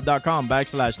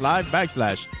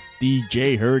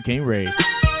 Mixcloud.com/live/DJ Hurricane Ray.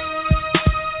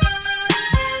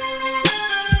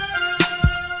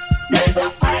 There's a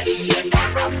party in the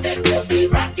house and we'll be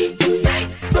rocking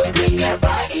tonight. So bring your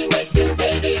body with you,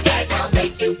 baby, and I'll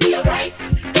make you feel right.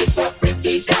 It's a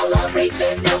freaky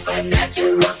celebration of a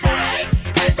natural high,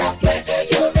 and the pleasure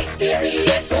you'll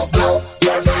experience will blow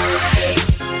your mind.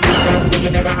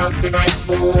 Freaking in the house tonight,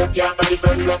 move your body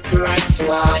from left to right. To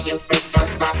all you freaks, don't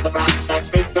stop the rock. That's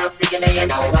free stuff, freaking and you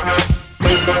know we're hot.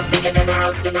 Free stuff, freaking in the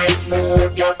house tonight,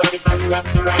 move your body from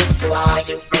left to right. To all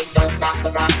you freaks, don't stop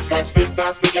the rock. That's free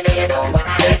stuff, freaking and you know we're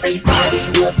hot. Everybody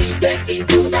will be dancing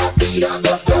to the beat on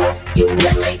the floor. You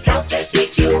will encounter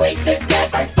situations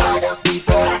never thought of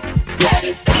before.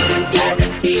 Satisfaction's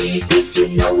guaranteed if you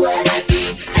know what I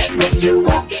mean. And when you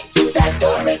walk into that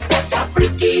door, it's such a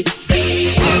freaky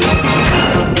scene.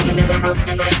 Freaking in the house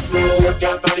tonight, move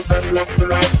your body from left to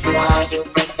right. To all you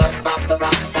freaks, don't stop the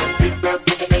rock. That's free stuff,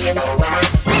 freaking and you know we're hot.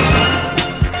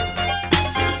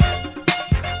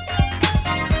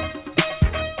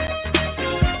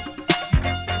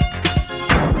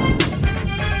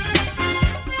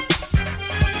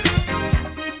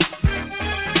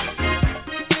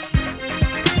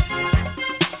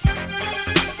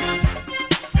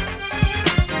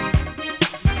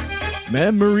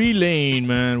 Memory Lane,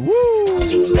 man. Woo! All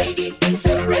you ladies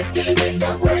interested in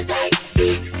the words I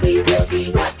speak, we will be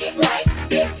rocking like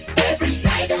this every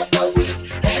night of the week.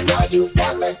 And all you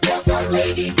fellas, tell the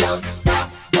ladies don't stop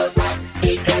the rock,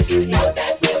 because you know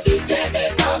that we'll be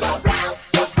jamming all around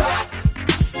the clock.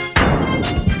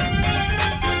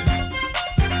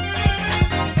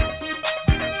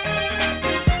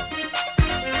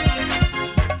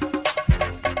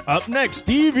 Up next,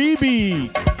 Stevie B.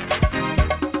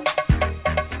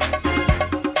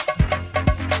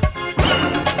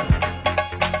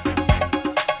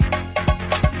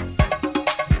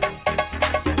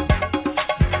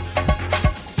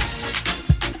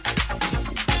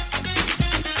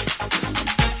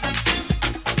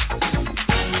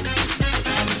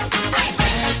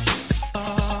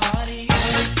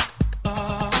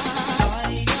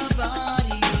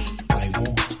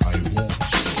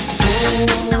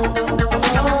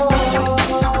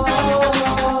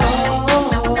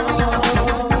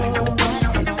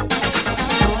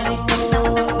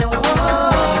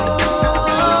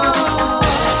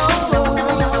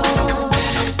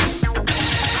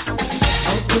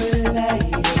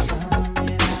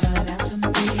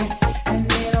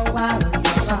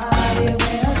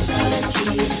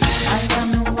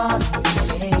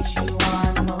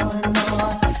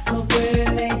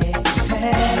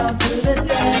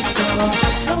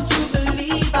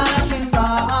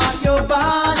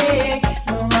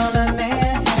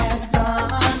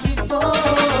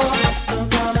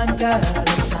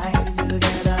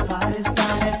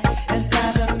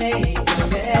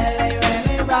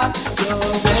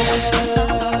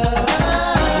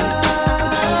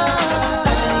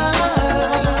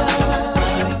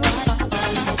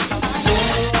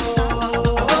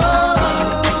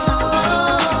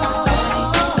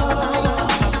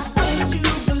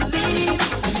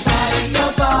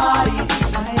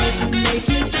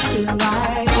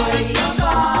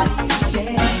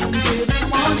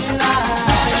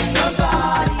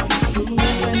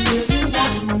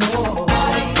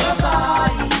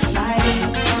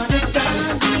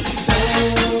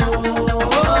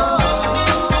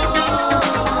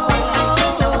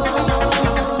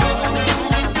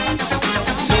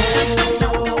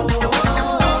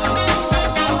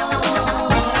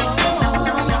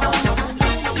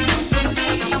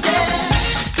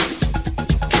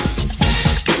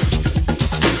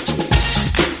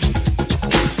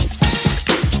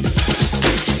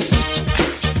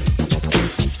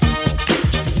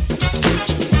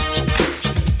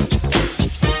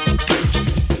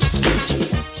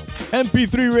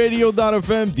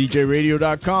 mp3radio.fm,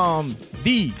 djradio.com,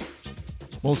 the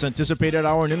most anticipated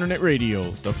hour in internet radio,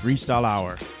 the Freestyle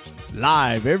Hour.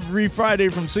 Live every Friday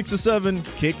from 6 to 7,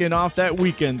 kicking off that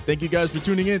weekend. Thank you guys for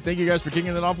tuning in. Thank you guys for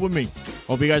kicking it off with me.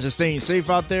 Hope you guys are staying safe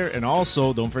out there. And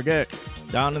also, don't forget,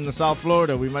 down in the South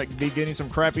Florida, we might be getting some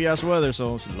crappy ass weather,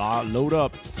 so load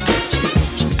up.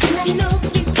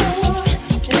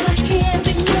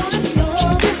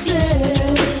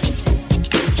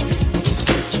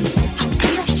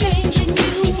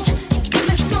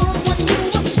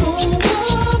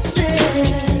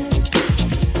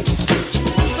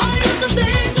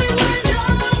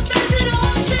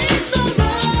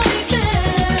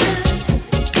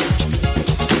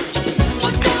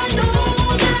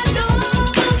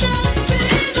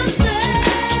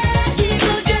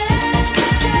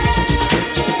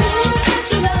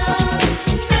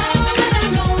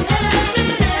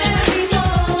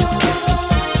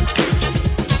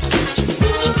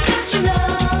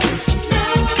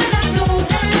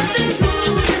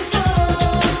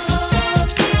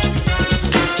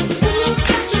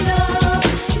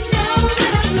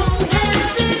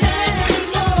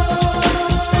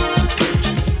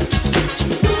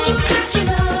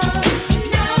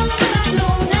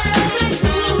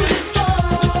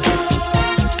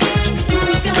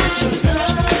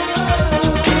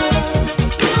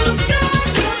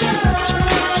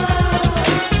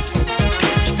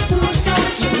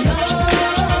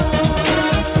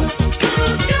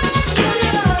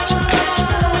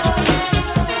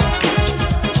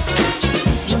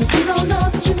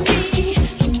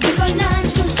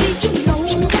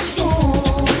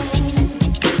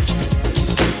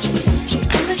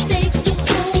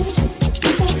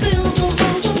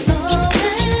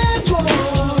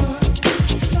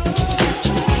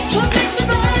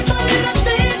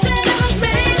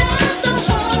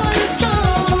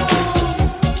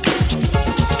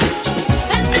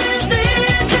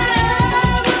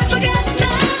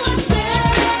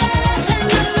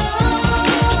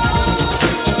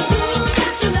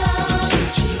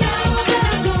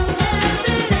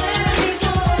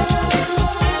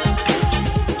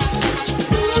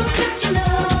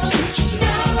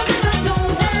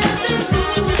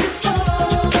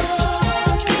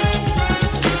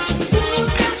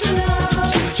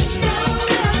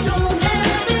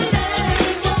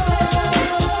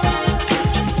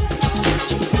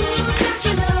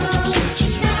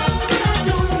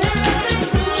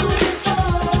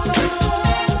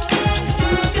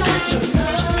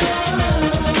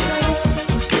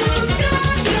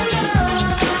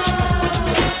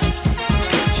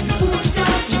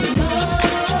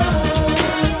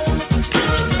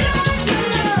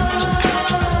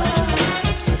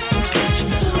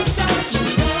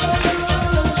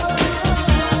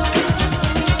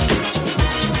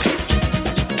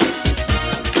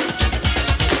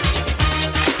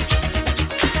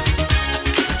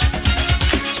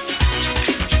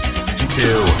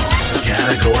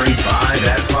 Category 5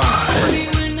 at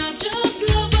 5.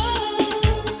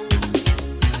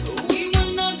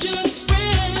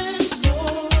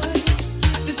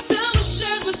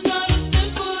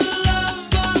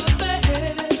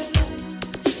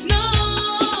 No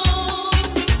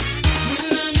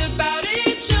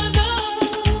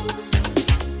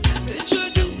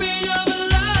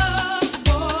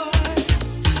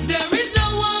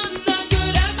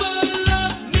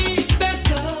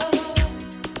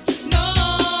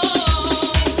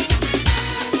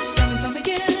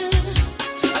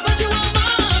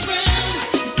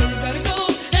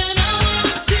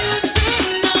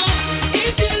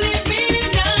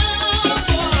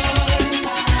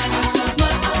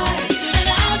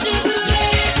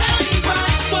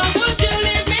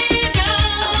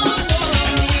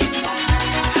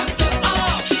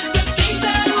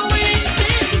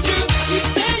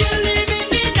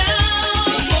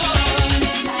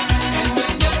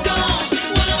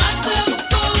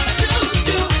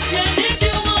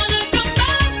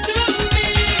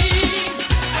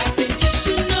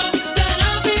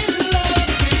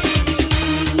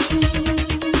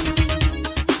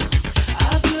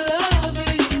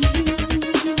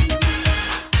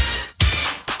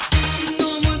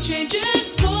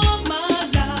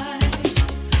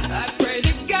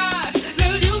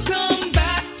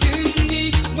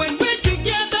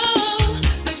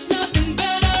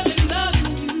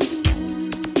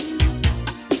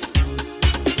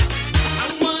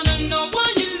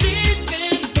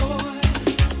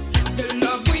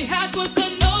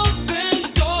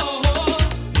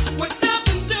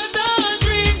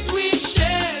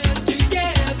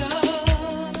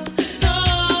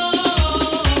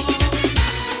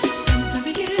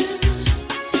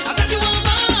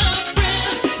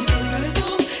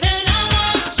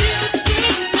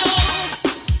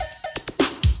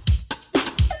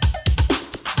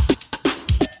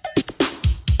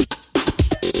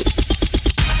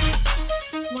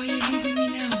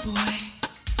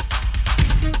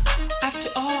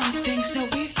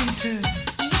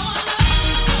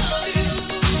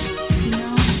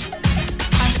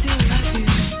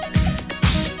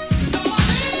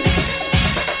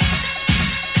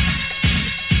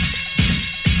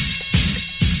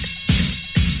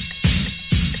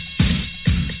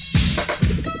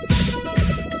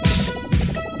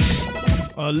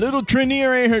A little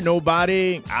Trinier ain't hurt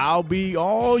nobody. I'll be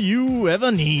all you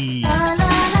ever need.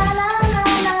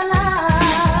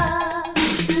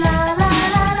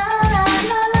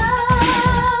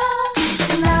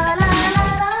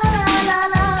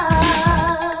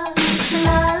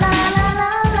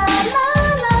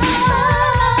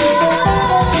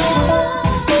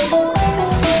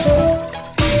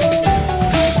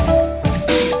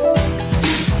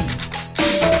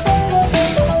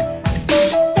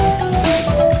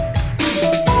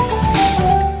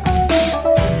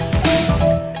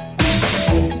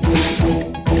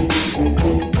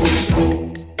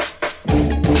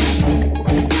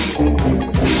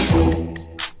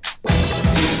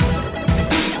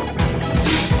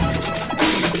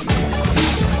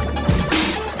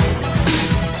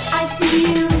 I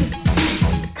see you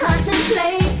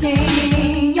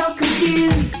contemplating, you're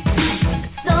confused.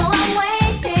 So I'm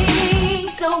waiting,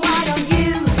 so why don't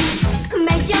you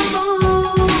make your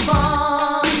move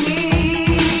on me?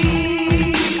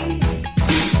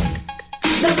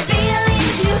 The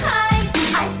feelings you hide,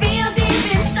 I feel deep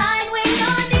inside when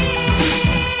you're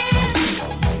near.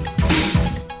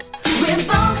 We're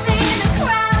both in a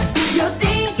crowd, you're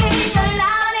thinking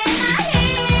aloud and I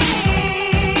hear.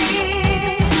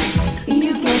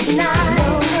 You can't deny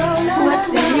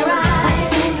what's in your eyes.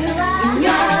 In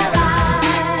your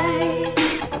eyes,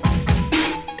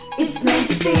 it's plain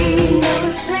to see.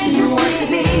 You want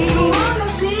to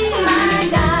be my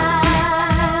guy.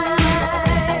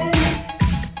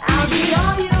 I'll be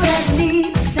all you ever need.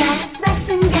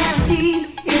 Satisfaction guaranteed.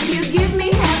 If you give me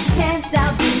half a chance,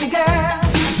 I'll be your girl.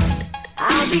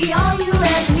 I'll be all you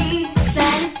ever need.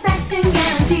 Satisfaction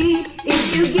guaranteed. If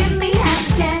you give me half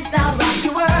a chance, I'll rock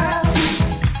your world.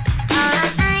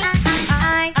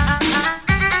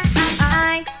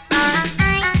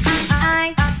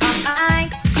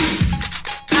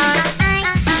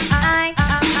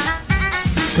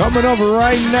 Coming up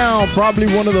right now, probably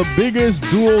one of the biggest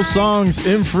dual songs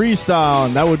in freestyle,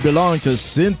 and that would belong to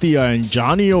Cynthia and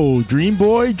Johnny O. Dream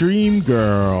Boy, Dream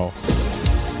Girl.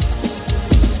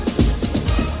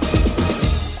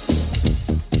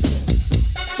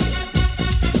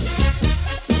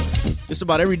 Just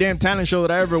about every damn talent show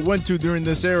that I ever went to during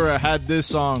this era had this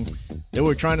song. They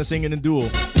were trying to sing it in dual.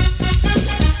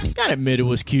 Gotta admit it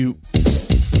was cute.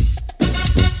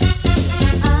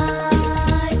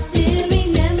 I still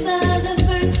remember the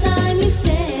first time you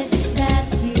said that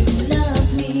you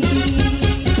loved me.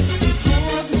 You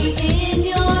held me in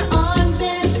your arms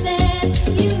and said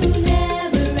you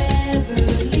never ever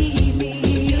leave me.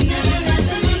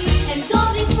 And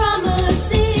all these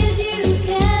promises you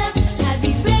kept have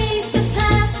erased the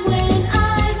past when I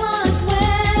once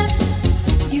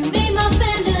wept. You made my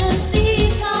fantasy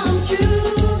come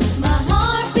true. My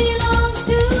heart belongs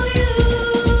to you.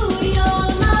 You're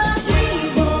my dream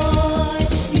boy.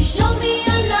 You showed me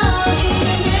your love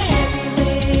in every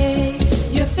way.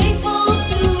 You're faithful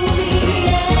to me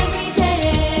every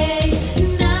day.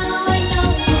 Now I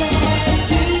know that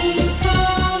dreams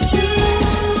come true.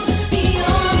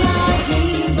 You're my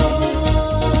dream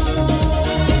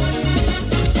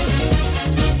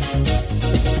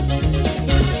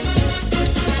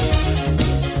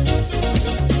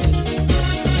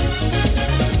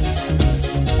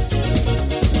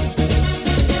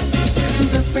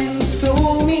The friends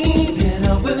told me that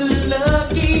I was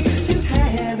lucky to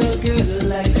have a girl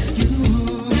like you.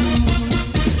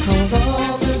 'Cause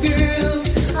all the girls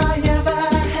I ever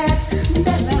had,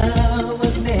 that love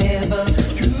was never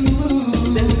true.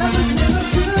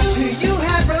 You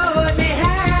have brought me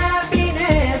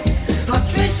happiness, a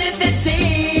treasure that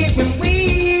day when we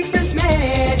first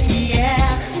met. Yeah,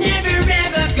 never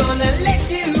ever gonna let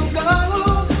you go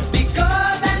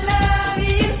because I love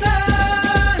you so.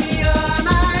 You're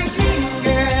my dream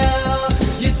girl.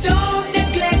 You don't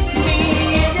neglect me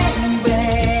in any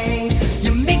way.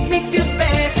 You make me feel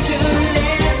special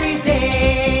every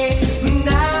day.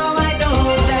 Now I know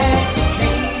that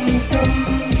dreams come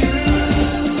true.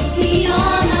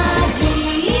 You're my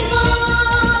dream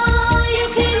boy. You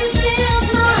came and filled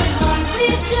my heart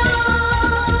with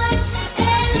joy.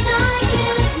 And I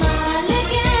can smile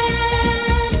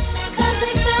again, 'cause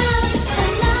I found a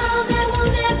love that will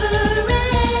never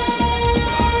end.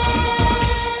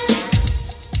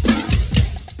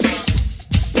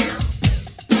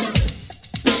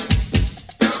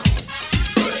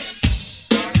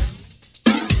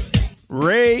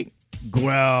 Ray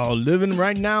Guel, living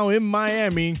right now in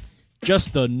Miami.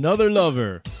 Just Another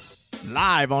Lover.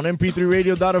 Live on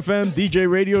mp3radio.fm,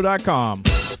 djradio.com.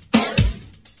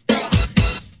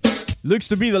 Looks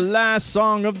to be the last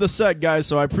song of the set, guys,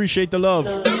 so I appreciate the love.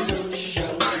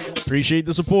 Appreciate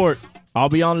the support. I'll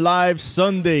be on live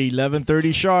Sunday,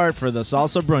 11:30 sharp for the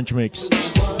Salsa Brunch Mix.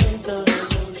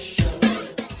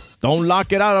 Don't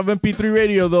lock it out of MP3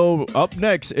 Radio, though. Up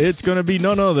next, it's going to be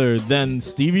none other than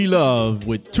Stevie Love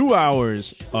with 2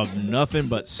 hours of nothing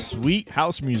but sweet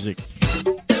house music.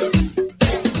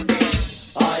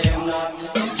 I am not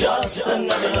just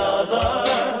another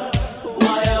lover.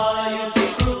 Why are you so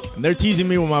cruel? And they're teasing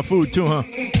me with my food, too, huh?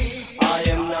 I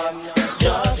am not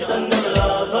just another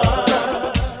lover.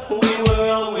 We were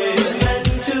always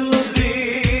meant to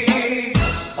be.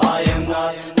 I am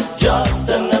not just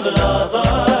another lover.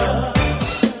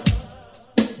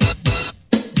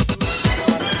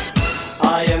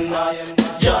 I am not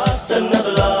just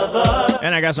another lover.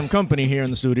 And I got some company here in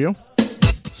the studio. /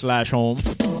 home. /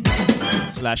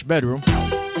 bedroom.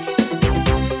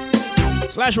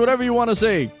 / whatever you want to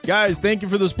say. Guys, thank you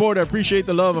for the support. I appreciate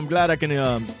the love. I'm glad I can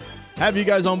have you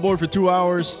guys on board for 2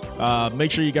 hours.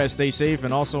 Make sure you guys stay safe,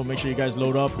 and also make sure you guys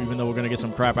load up, even though we're going to get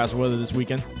some crap-ass weather this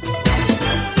weekend.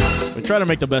 But try to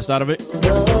make the best out of it.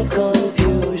 No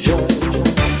confusion,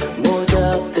 more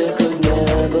doubt there could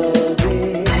never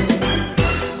be.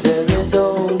 There is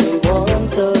only one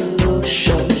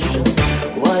solution.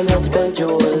 Why not spend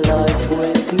your life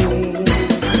with me?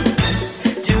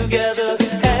 Together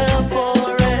and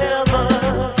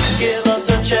forever. Give us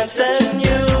a chance and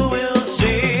you will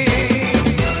see.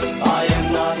 I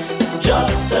am not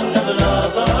just another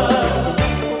lover.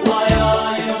 Why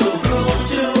are you so cruel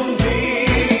to me?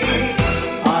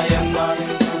 I am not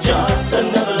just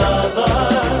another lover.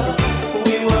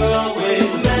 We were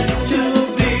always meant to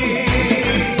be.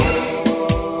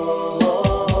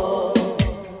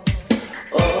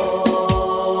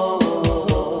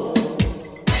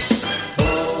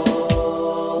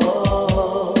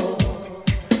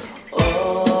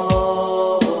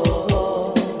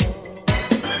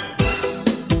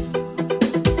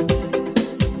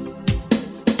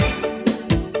 There is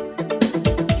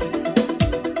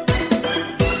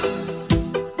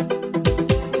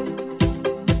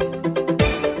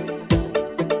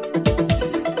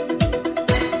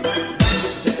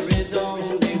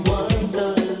one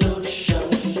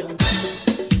solution.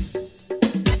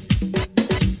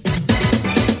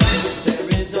 There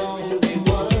is only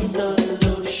one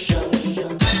solution.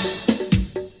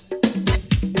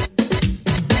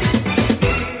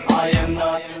 I am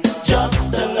not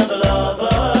just another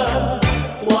lover.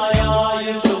 Why are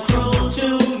you so cruel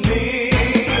to me?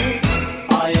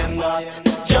 I am not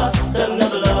just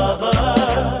another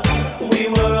lover. We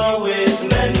were always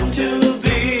meant to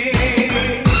be.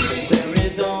 There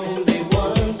is only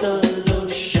one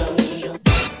solution.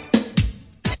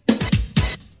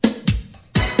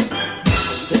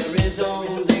 There is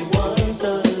only one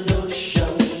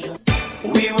solution.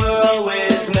 We were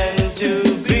always meant to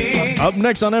be. Up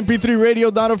next on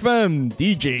MP3Radio.fm,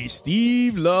 DJ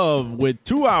Steve Love with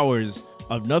 2 hours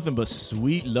of nothing but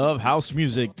sweet love house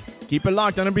music. Keep it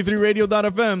locked on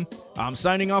MP3Radio.fm. I'm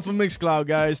signing off of Mixcloud,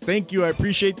 guys. Thank you. I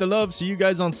appreciate the love. See you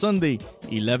guys on Sunday,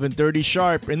 11:30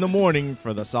 sharp in the morning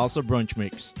for the Salsa Brunch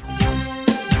Mix.